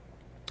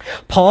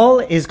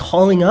 Paul is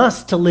calling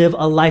us to live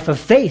a life of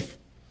faith,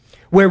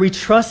 where we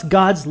trust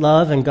God's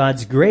love and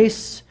God's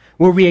grace,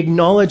 where we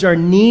acknowledge our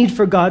need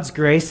for God's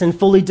grace and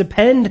fully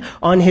depend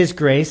on His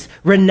grace,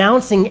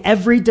 renouncing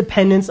every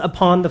dependence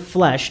upon the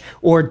flesh,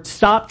 or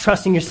stop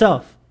trusting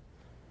yourself.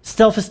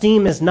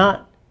 Self-esteem is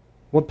not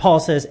what Paul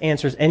says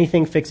answers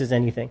anything, fixes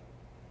anything.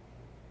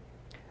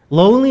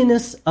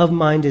 Lowliness of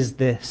mind is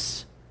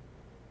this: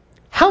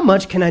 how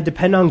much can I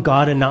depend on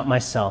God and not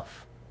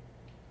myself?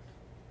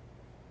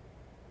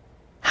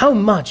 How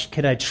much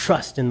could I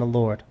trust in the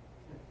Lord?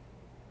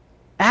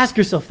 Ask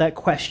yourself that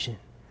question.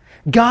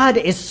 God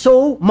is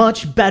so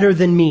much better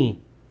than me.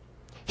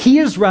 He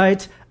is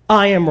right,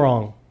 I am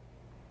wrong.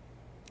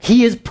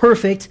 He is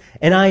perfect,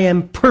 and I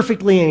am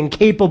perfectly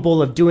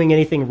incapable of doing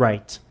anything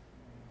right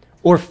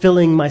or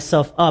filling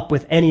myself up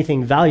with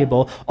anything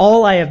valuable.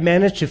 All I have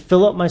managed to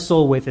fill up my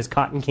soul with is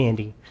cotton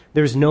candy.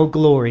 There's no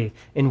glory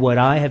in what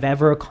I have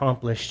ever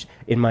accomplished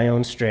in my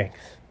own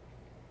strength.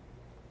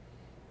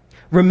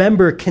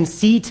 Remember,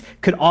 conceit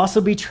could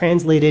also be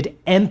translated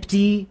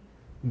empty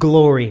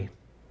glory.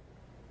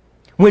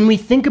 When we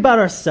think about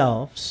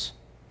ourselves,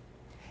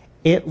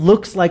 it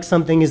looks like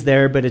something is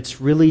there, but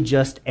it's really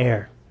just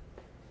air.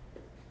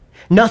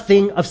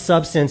 Nothing of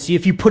substance.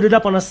 If you put it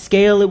up on a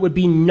scale, it would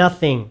be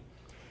nothing.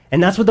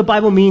 And that's what the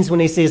Bible means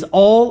when it says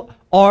all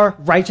our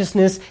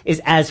righteousness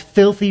is as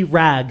filthy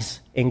rags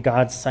in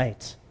God's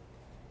sight.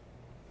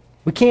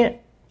 We can't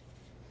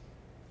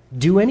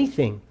do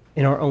anything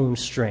in our own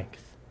strength.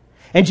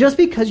 And just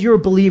because you're a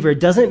believer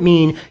doesn't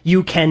mean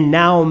you can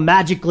now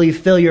magically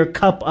fill your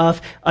cup up,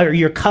 or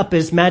your cup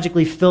is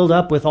magically filled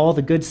up with all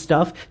the good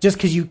stuff just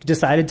because you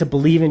decided to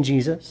believe in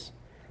Jesus.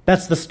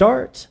 That's the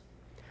start.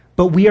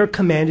 But we are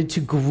commanded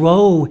to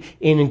grow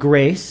in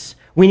grace.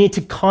 We need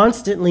to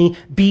constantly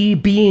be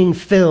being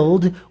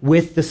filled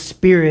with the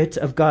Spirit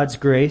of God's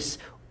grace,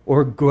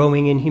 or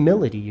growing in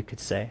humility, you could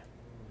say.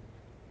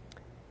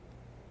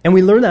 And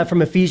we learn that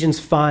from Ephesians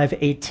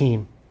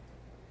 5:18.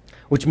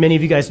 Which many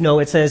of you guys know.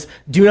 It says,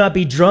 do not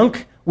be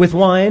drunk with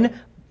wine,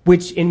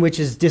 which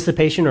is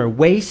dissipation or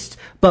waste,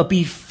 but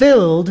be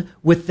filled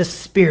with the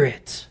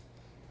Spirit.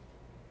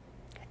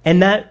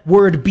 And that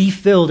word be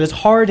filled is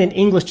hard in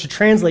English to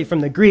translate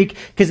from the Greek,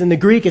 because in the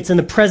Greek it's in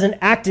the present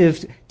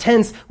active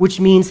tense, which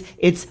means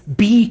it's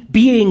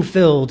being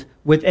filled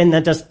with, and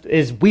that just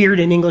is weird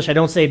in English. I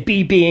don't say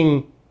be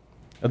being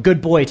a good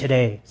boy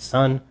today,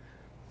 son.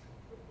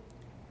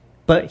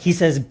 But he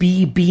says,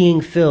 be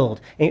being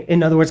filled.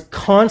 In other words,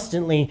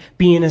 constantly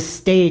be in a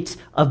state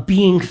of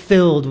being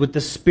filled with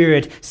the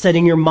Spirit,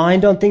 setting your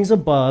mind on things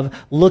above,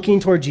 looking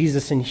toward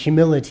Jesus in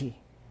humility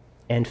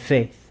and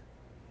faith.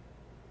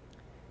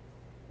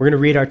 We're going to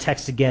read our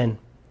text again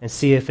and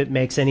see if it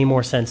makes any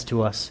more sense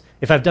to us.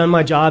 If I've done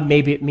my job,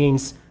 maybe it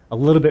means a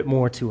little bit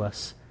more to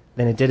us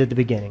than it did at the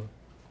beginning.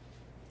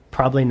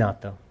 Probably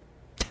not, though.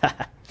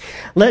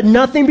 Let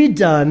nothing be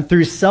done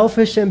through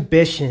selfish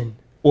ambition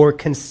or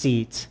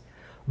conceit,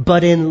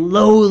 but in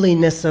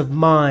lowliness of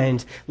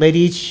mind, let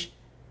each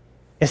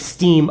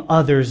esteem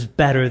others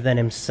better than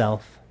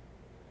himself.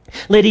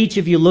 Let each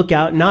of you look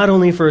out not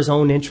only for his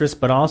own interests,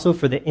 but also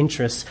for the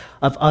interests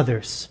of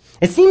others.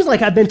 It seems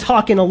like I've been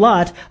talking a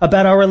lot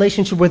about our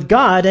relationship with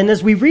God, and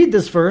as we read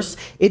this verse,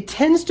 it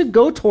tends to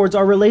go towards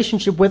our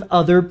relationship with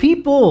other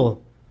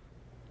people.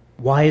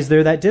 Why is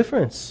there that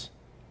difference?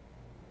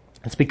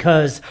 It's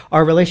because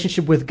our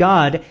relationship with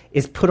God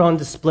is put on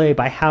display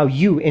by how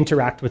you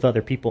interact with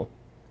other people,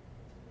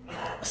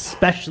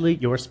 especially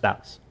your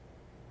spouse.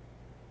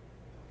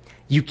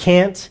 You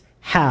can't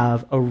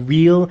have a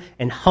real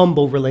and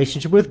humble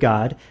relationship with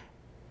God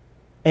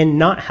and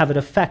not have it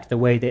affect the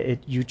way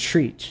that you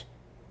treat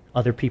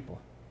other people.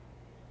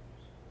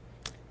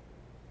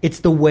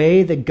 It's the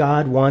way that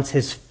God wants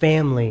his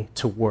family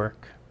to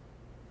work.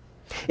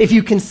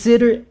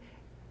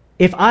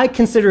 If I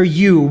consider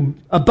you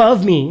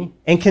above me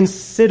and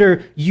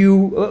consider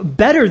you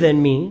better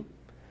than me,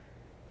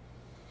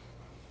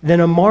 then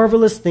a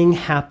marvelous thing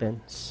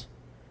happens.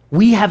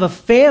 We have a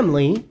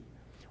family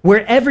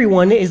where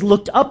everyone is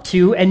looked up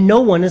to and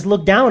no one is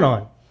looked down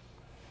on.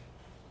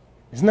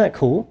 Isn't that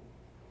cool?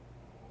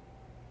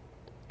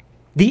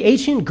 The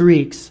ancient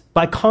Greeks,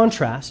 by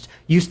contrast,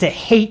 used to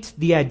hate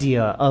the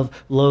idea of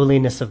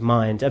lowliness of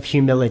mind, of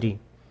humility.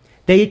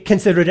 They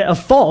considered it a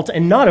fault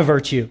and not a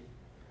virtue.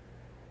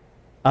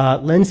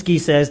 Lenski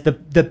says,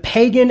 the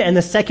pagan and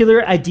the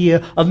secular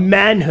idea of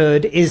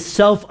manhood is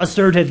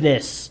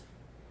self-assertiveness,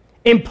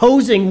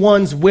 imposing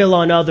one's will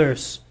on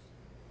others,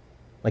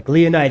 like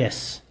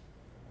Leonidas.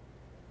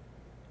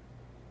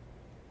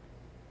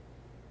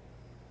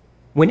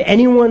 When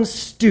anyone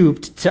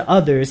stooped to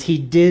others, he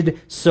did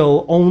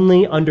so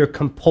only under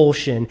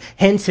compulsion.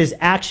 Hence, his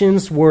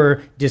actions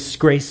were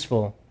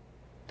disgraceful.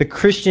 The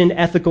Christian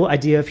ethical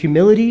idea of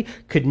humility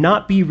could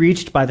not be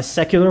reached by the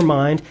secular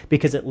mind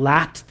because it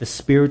lacked the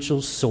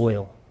spiritual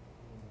soil.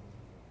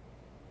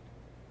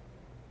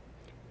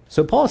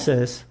 So Paul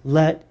says,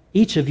 let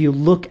each of you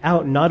look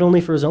out not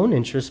only for his own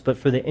interests, but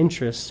for the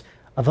interests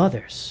of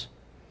others.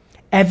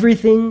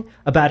 Everything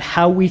about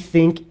how we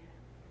think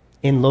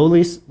in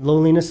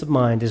lowliness of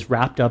mind is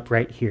wrapped up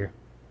right here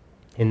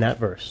in that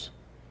verse.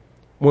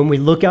 When we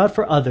look out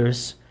for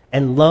others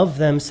and love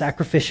them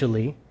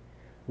sacrificially,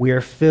 we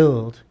are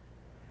filled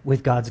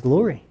with God's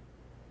glory.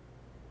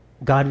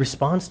 God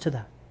responds to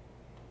that.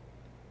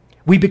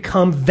 We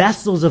become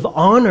vessels of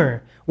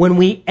honor when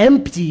we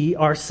empty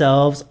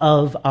ourselves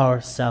of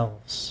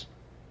ourselves.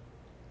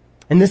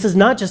 And this is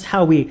not just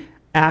how we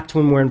act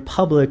when we're in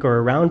public or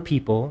around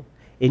people.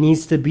 It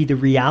needs to be the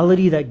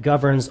reality that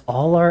governs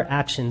all our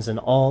actions and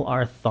all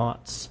our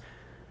thoughts.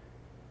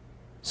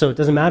 So it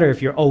doesn't matter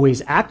if you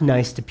always act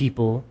nice to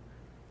people.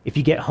 If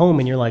you get home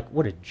and you're like,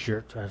 what a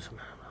jerk. I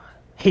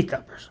hate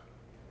that person.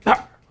 And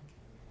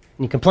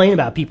you complain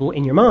about people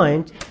in your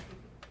mind,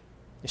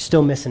 you're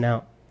still missing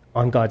out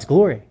on God's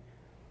glory.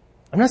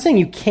 I'm not saying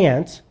you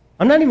can't.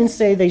 I'm not even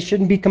saying they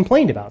shouldn't be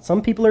complained about.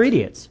 Some people are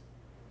idiots.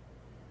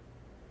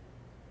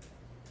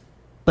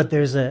 But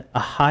there's a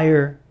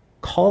higher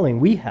calling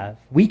we have.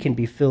 We can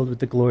be filled with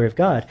the glory of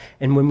God.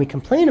 And when we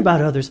complain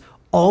about others,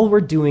 all we're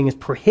doing is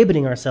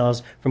prohibiting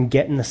ourselves from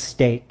getting the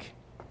steak,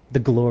 the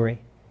glory.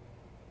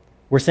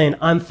 We're saying,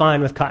 I'm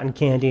fine with cotton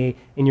candy,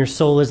 and your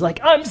soul is like,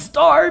 I'm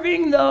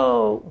starving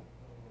though.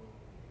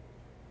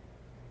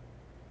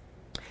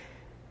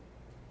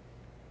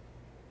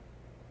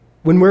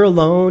 When we're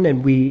alone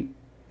and we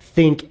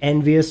think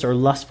envious or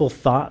lustful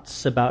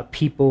thoughts about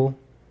people,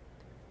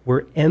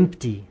 we're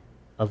empty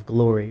of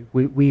glory.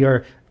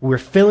 We're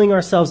filling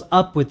ourselves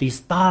up with these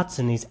thoughts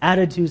and these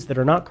attitudes that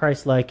are not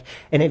Christ-like,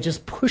 and it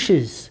just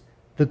pushes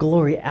the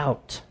glory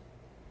out.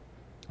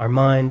 Our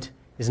mind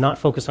is not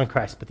focused on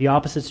Christ, but the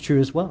opposite's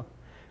true as well.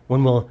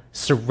 When we'll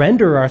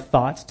surrender our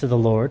thoughts to the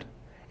Lord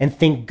and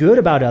think good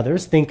about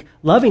others, think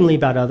lovingly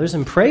about others,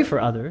 and pray for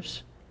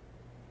others,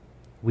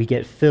 we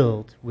get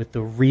filled with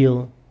the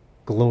real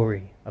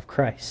glory of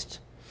Christ.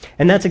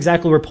 And that's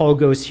exactly where Paul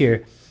goes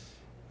here.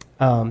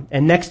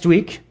 And next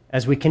week,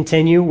 as we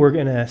continue, we're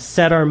going to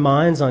set our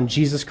minds on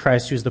Jesus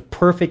Christ, who's the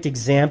perfect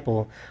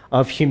example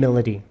of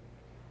humility.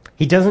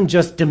 He doesn't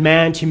just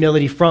demand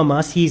humility from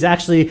us. He's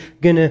actually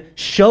going to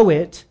show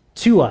it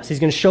to us. He's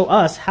going to show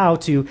us how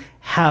to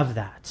have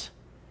that.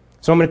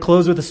 So I'm going to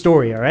close with a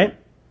story, all right?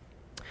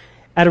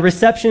 At a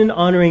reception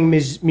honoring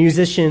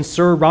musician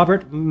Sir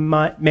Robert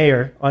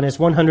Mayer on his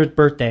 100th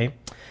birthday,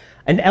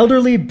 an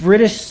elderly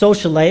British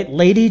socialite,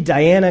 Lady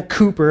Diana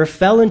Cooper,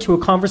 fell into a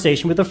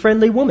conversation with a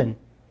friendly woman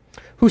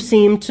who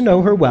seemed to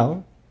know her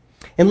well,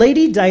 and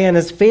Lady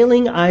Diana's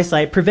failing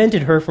eyesight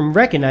prevented her from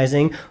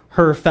recognizing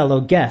her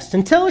fellow guest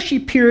until she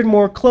peered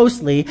more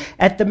closely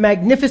at the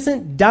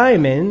magnificent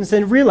diamonds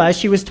and realized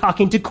she was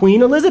talking to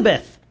Queen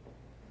Elizabeth.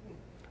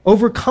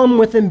 Overcome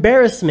with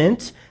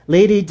embarrassment,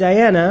 Lady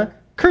Diana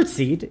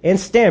curtsied and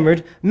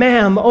stammered,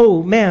 "Ma'am,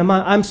 oh, ma'am,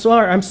 I'm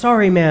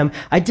sorry, ma'am.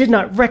 I did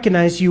not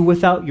recognize you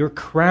without your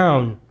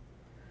crown."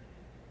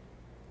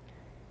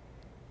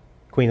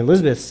 Queen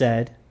Elizabeth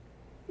said,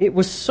 "It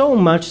was so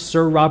much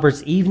Sir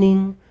Robert's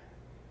evening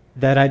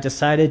that I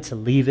decided to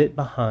leave it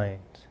behind."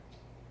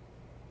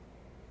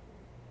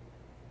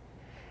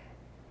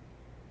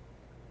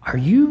 Are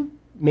you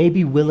may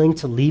be willing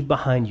to leave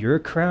behind your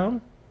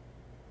crown?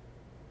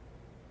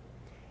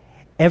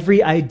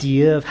 Every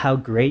idea of how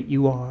great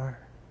you are?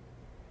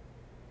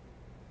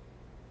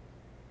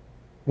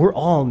 We're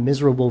all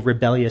miserable,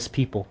 rebellious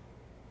people.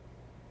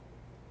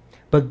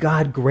 But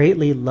God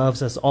greatly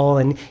loves us all,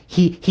 and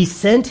He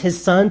sent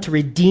His Son to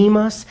redeem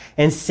us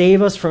and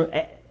save us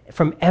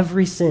from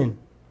every sin.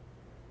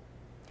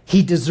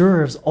 He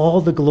deserves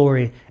all the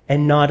glory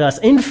and not us.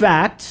 In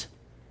fact,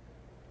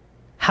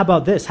 how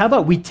about this? How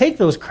about we take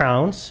those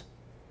crowns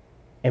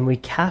and we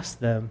cast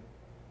them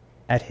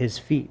at His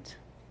feet?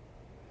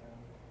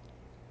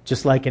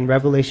 Just like in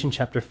Revelation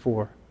chapter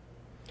 4,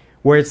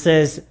 where it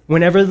says,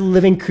 whenever the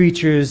living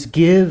creatures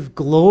give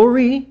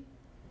glory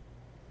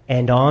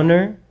and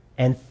honor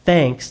and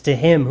thanks to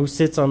Him who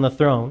sits on the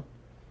throne,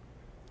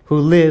 who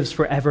lives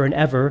forever and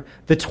ever,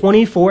 the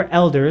 24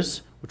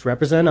 elders, which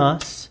represent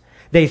us,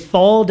 they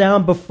fall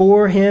down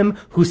before Him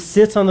who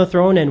sits on the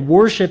throne and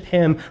worship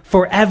Him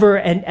forever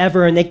and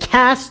ever, and they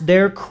cast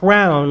their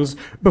crowns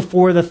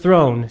before the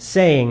throne,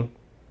 saying,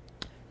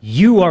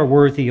 "You are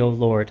worthy, O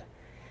Lord,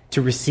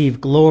 to receive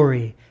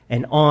glory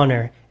and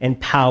honor and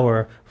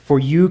power, for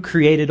you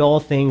created all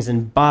things,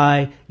 and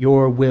by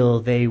your will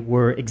they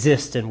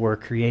exist and were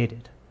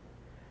created."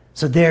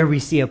 So there we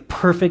see a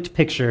perfect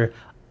picture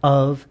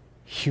of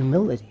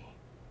humility.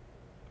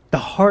 The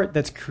heart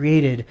that's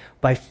created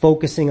by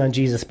focusing on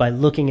Jesus, by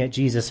looking at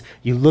Jesus.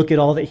 You look at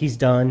all that He's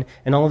done,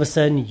 and all of a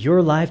sudden,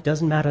 your life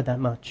doesn't matter that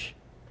much.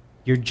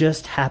 You're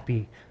just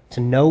happy to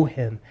know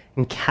Him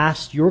and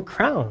cast your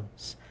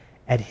crowns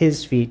at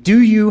His feet.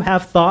 Do you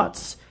have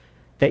thoughts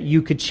that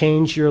you could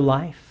change your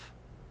life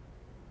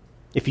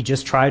if you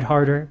just tried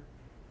harder?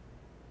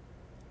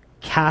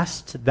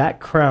 Cast that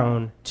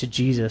crown to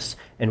Jesus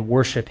and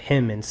worship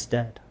Him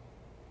instead.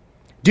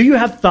 Do you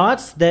have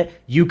thoughts that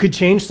you could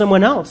change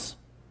someone else?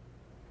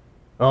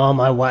 Oh,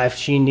 my wife,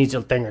 she needs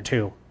a thing or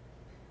two.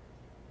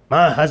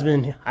 My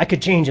husband, I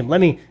could change him.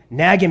 Let me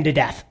nag him to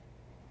death.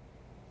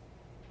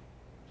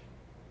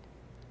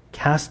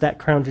 Cast that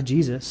crown to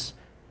Jesus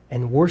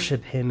and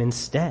worship Him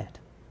instead.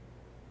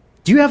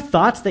 Do you have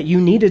thoughts that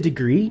you need a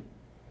degree?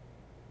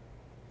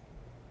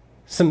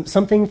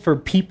 Something for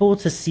people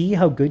to see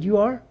how good you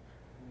are?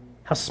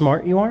 How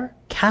smart you are?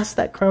 Cast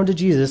that crown to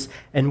Jesus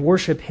and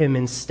worship Him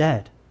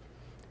instead.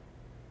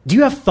 Do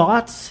you have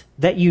thoughts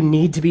that you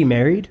need to be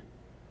married?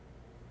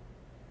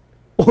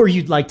 Or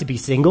you'd like to be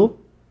single?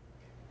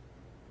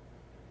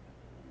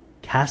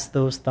 Cast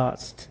those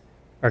thoughts,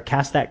 or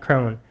cast that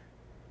crown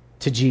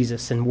to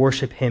Jesus and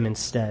worship Him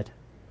instead.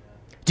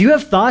 Do you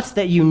have thoughts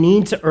that you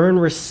need to earn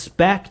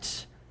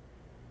respect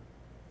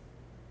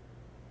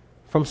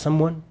from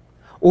someone?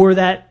 Or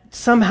that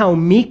somehow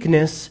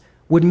meekness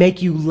would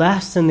make you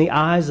less in the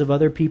eyes of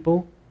other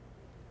people?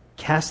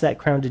 Cast that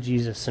crown to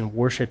Jesus and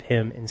worship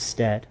Him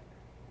instead.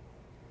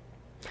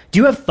 Do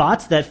you have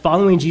thoughts that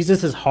following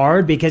Jesus is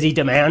hard because He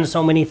demands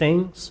so many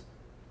things?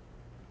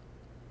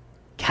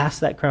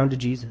 Cast that crown to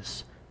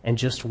Jesus and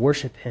just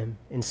worship Him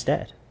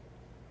instead.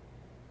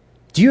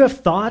 Do you have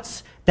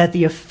thoughts that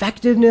the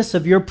effectiveness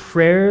of your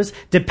prayers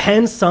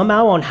depends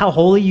somehow on how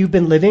holy you've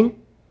been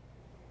living?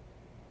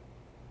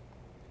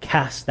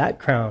 Cast that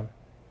crown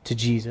to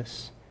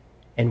Jesus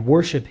and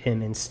worship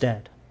Him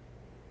instead.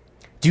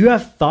 Do you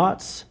have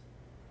thoughts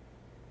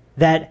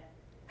that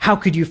how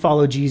could you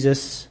follow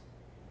Jesus?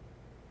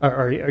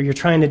 Or you're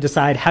trying to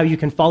decide how you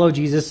can follow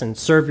Jesus and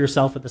serve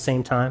yourself at the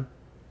same time?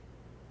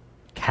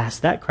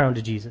 Cast that crown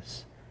to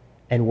Jesus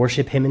and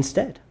worship Him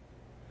instead.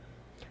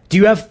 Do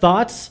you have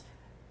thoughts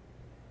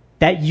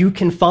that you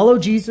can follow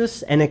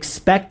Jesus and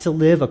expect to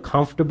live a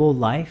comfortable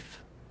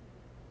life?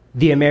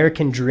 The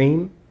American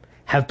dream?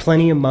 Have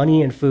plenty of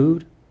money and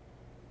food?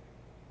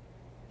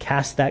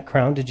 Cast that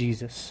crown to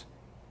Jesus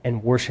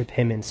and worship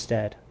Him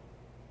instead.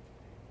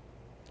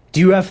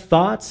 Do you have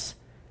thoughts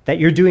that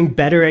you're doing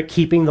better at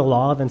keeping the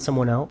law than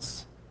someone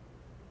else?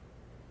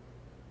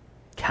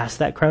 Cast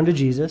that crown to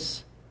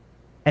Jesus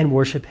and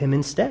worship Him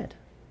instead.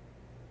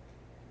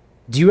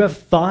 Do you have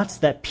thoughts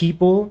that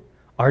people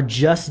are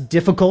just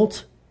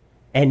difficult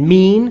and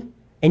mean,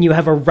 and you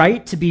have a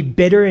right to be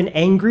bitter and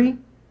angry?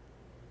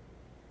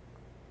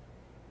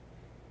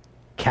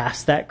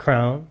 Cast that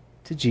crown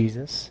to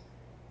Jesus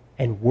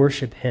and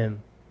worship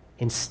Him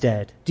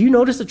instead. Do you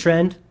notice a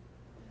trend?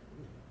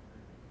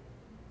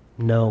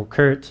 No,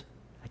 Kurt.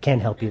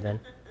 Can't help you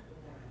then.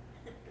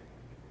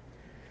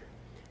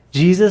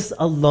 Jesus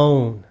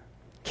alone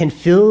can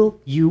fill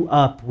you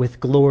up with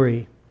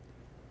glory,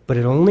 but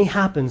it only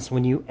happens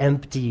when you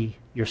empty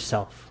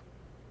yourself.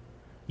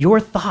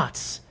 Your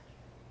thoughts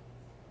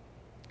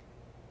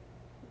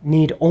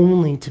need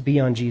only to be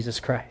on Jesus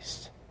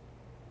Christ.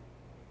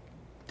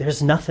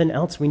 There's nothing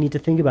else we need to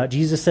think about.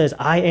 Jesus says,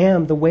 "I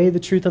am the way, the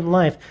truth, and the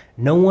life.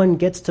 No one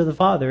gets to the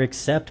Father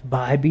except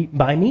by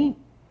me."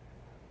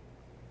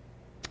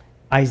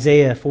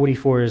 Isaiah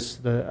 44 is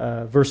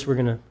the verse we're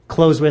going to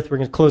close with. We're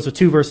going to close with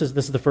two verses.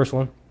 This is the first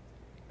one.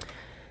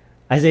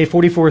 Isaiah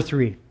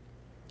 44:3.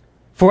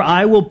 "For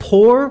I will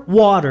pour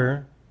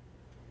water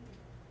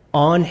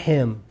on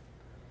him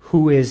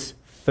who is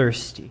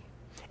thirsty,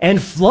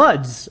 and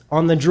floods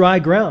on the dry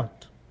ground.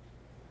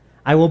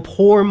 I will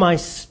pour my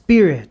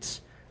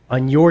Spirit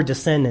on your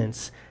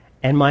descendants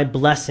and my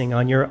blessing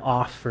on your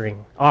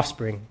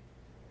offspring.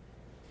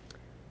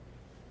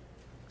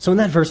 So in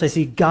that verse, I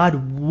see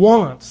God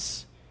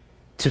wants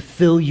to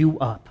fill you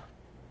up.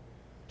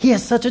 He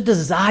has such a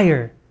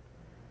desire.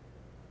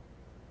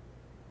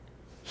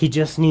 He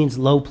just needs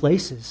low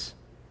places,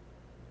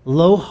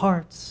 low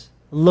hearts,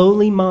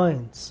 lowly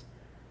minds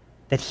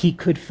that he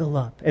could fill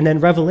up. And then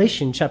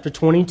Revelation chapter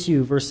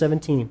 22, verse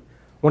 17,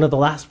 one of the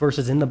last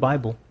verses in the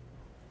Bible.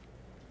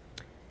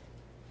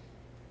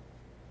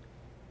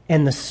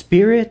 And the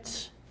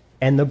Spirit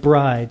and the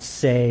bride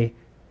say,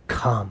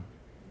 come.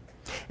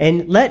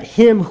 And let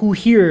him who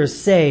hears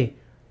say,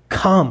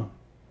 come.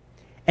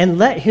 And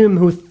let him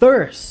who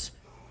thirsts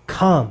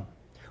come.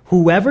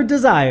 Whoever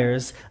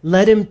desires,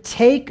 let him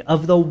take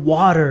of the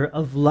water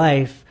of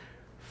life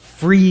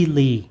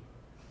freely.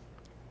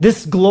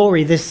 This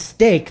glory, this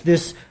stake,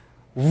 this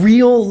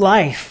real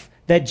life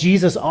that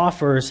Jesus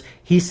offers,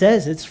 he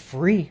says it's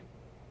free.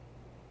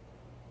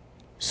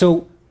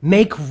 So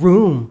make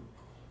room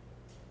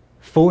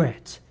for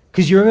it,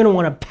 because you're going to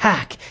want to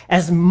pack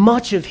as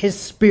much of his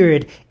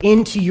Spirit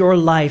into your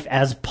life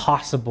as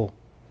possible.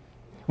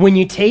 When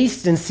you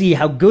taste and see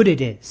how good it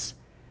is,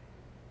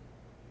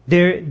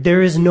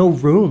 there is no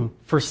room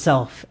for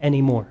self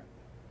anymore.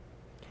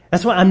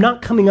 That's why I'm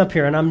not coming up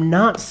here and I'm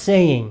not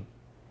saying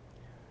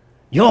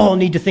you all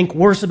need to think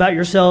worse about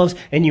yourselves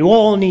and you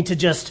all need to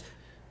just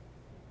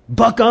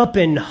buck up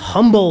and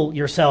humble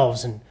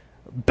yourselves and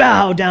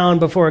bow down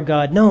before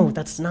God. No,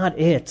 that's not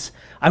it.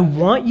 I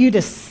want you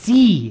to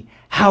see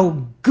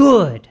how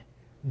good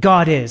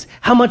God is,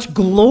 how much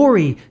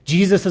glory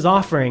Jesus is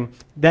offering,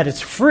 that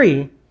it's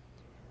free,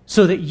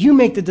 so that you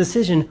make the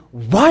decision,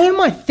 why am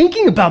I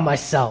thinking about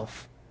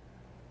myself?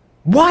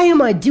 Why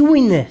am I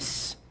doing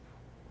this?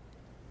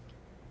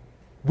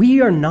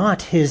 We are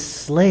not his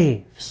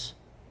slaves.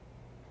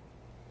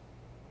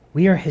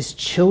 We are his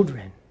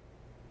children.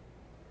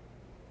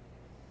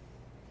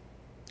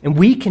 And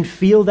we can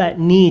feel that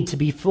need to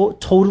be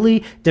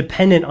totally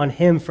dependent on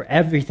him for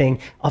everything.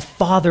 A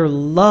father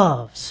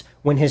loves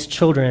when his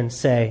children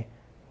say,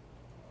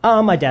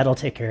 oh, my dad will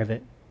take care of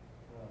it.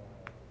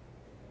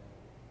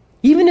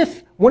 Even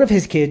if one of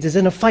his kids is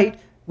in a fight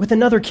with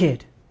another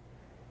kid,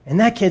 and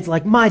that kid's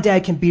like, my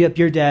dad can beat up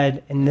your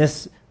dad, and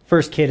this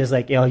first kid is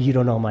like, oh, you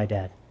don't know my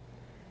dad.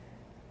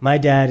 My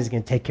dad is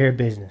going to take care of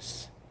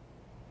business.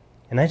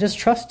 And I just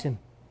trust him.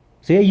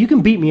 So yeah, you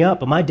can beat me up,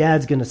 but my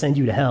dad's going to send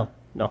you to hell.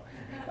 No.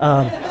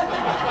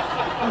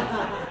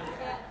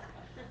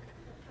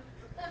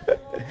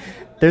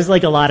 There's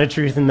like a lot of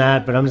truth in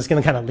that, but I'm just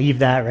going to kind of leave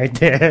that right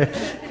there.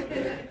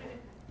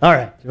 All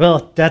right.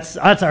 Well, that's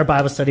our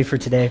Bible study for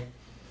today.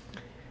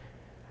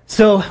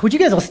 So would you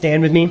guys all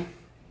stand with me?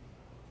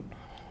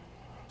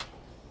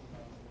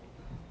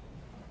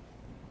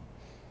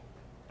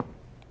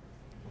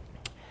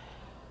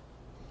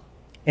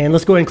 And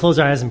let's go ahead and close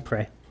our eyes and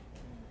pray.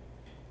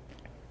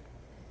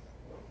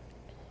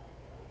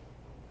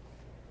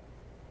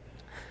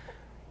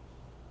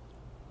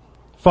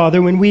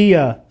 Father, when we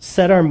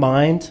set our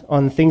mind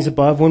on things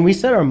above, when we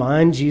set our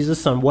mind,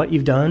 Jesus, on what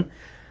you've done,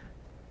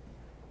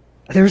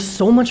 there's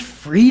so much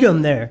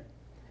freedom there.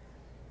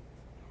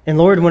 And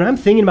Lord, when I'm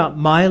thinking about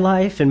my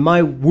life and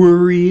my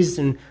worries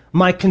and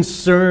my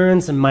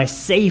concerns and my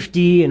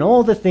safety and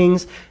all the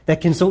things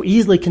that can so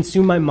easily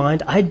consume my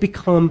mind, I'd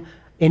become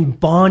in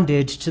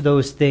bondage to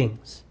those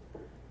things.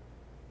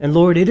 And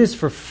Lord, it is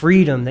for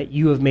freedom that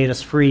you have made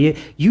us free.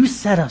 You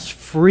set us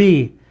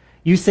free.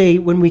 You say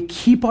when we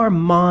keep our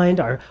mind,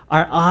 our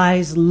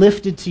eyes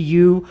lifted to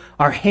you,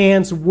 our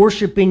hands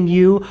worshiping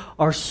you,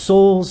 our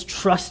souls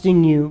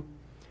trusting you,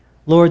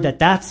 Lord,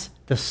 that's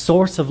the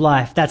source of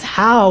life. That's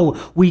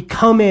how we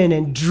come in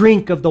and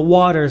drink of the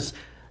waters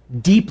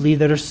deeply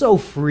that are so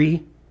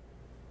free.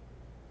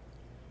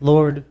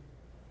 Lord,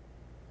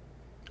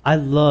 I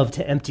love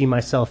to empty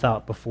myself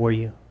out before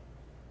you.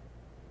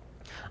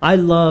 I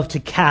love to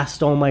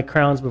cast all my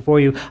crowns before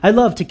you. I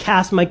love to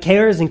cast my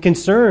cares and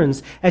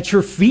concerns at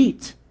your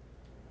feet.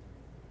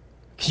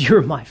 Because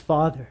you're my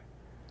Father.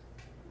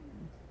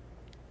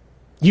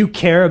 You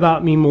care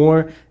about me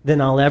more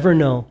than I'll ever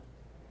know.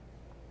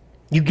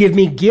 You give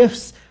me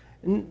gifts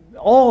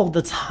all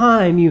the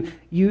time.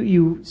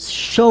 You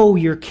show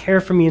your care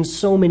for me in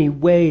so many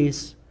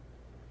ways.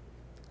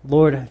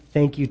 Lord, I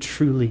thank you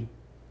truly.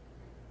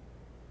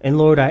 And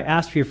Lord, I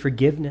ask for your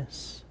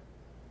forgiveness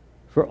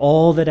for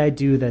all that I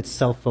do that's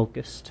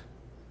self-focused.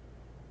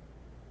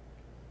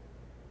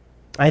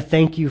 I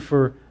thank you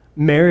for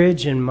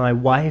marriage and my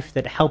wife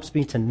that helps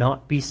me to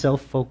not be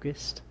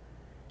self-focused,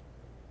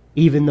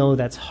 even though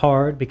that's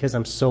hard because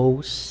I'm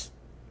so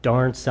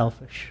darn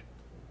selfish.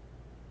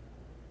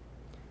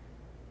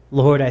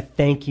 Lord, I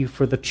thank you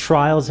for the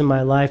trials in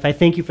my life. I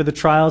thank you for the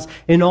trials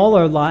in all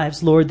our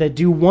lives, Lord, that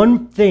do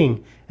one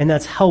thing, and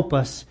that's help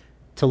us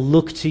to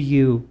look to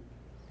you,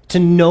 to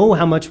know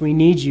how much we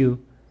need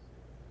you.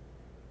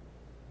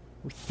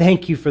 We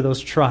thank you for those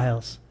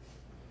trials.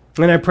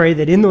 And I pray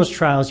that in those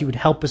trials you would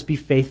help us be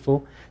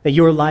faithful, that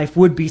your life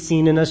would be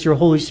seen in us, your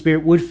Holy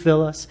Spirit would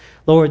fill us.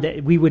 Lord,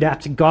 that we would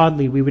act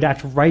godly, we would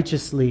act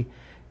righteously,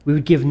 we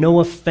would give no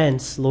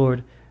offense,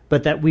 Lord,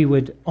 but that we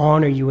would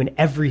honor you in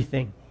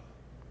everything.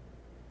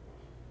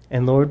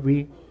 And Lord,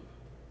 we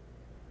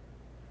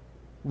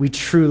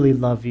truly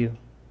love you.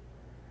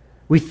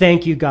 We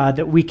thank you, God,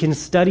 that we can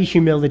study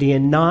humility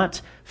and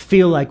not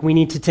feel like we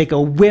need to take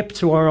a whip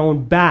to our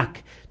own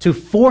back to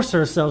force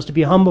ourselves to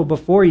be humble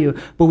before you,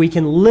 but we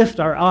can lift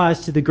our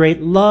eyes to the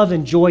great love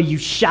and joy you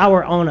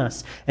shower on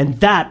us, and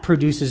that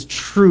produces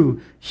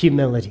true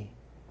humility.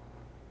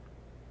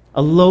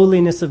 A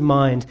lowliness of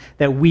mind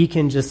that we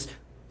can just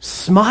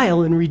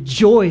smile and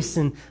rejoice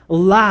and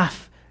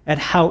laugh at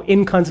how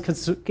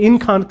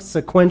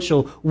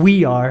inconsequential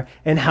we are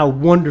and how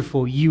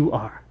wonderful you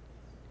are.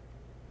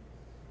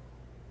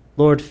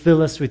 Lord,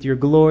 fill us with your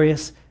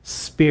glorious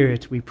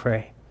Spirit, we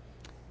pray.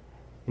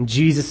 In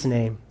Jesus'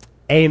 name,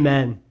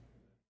 amen.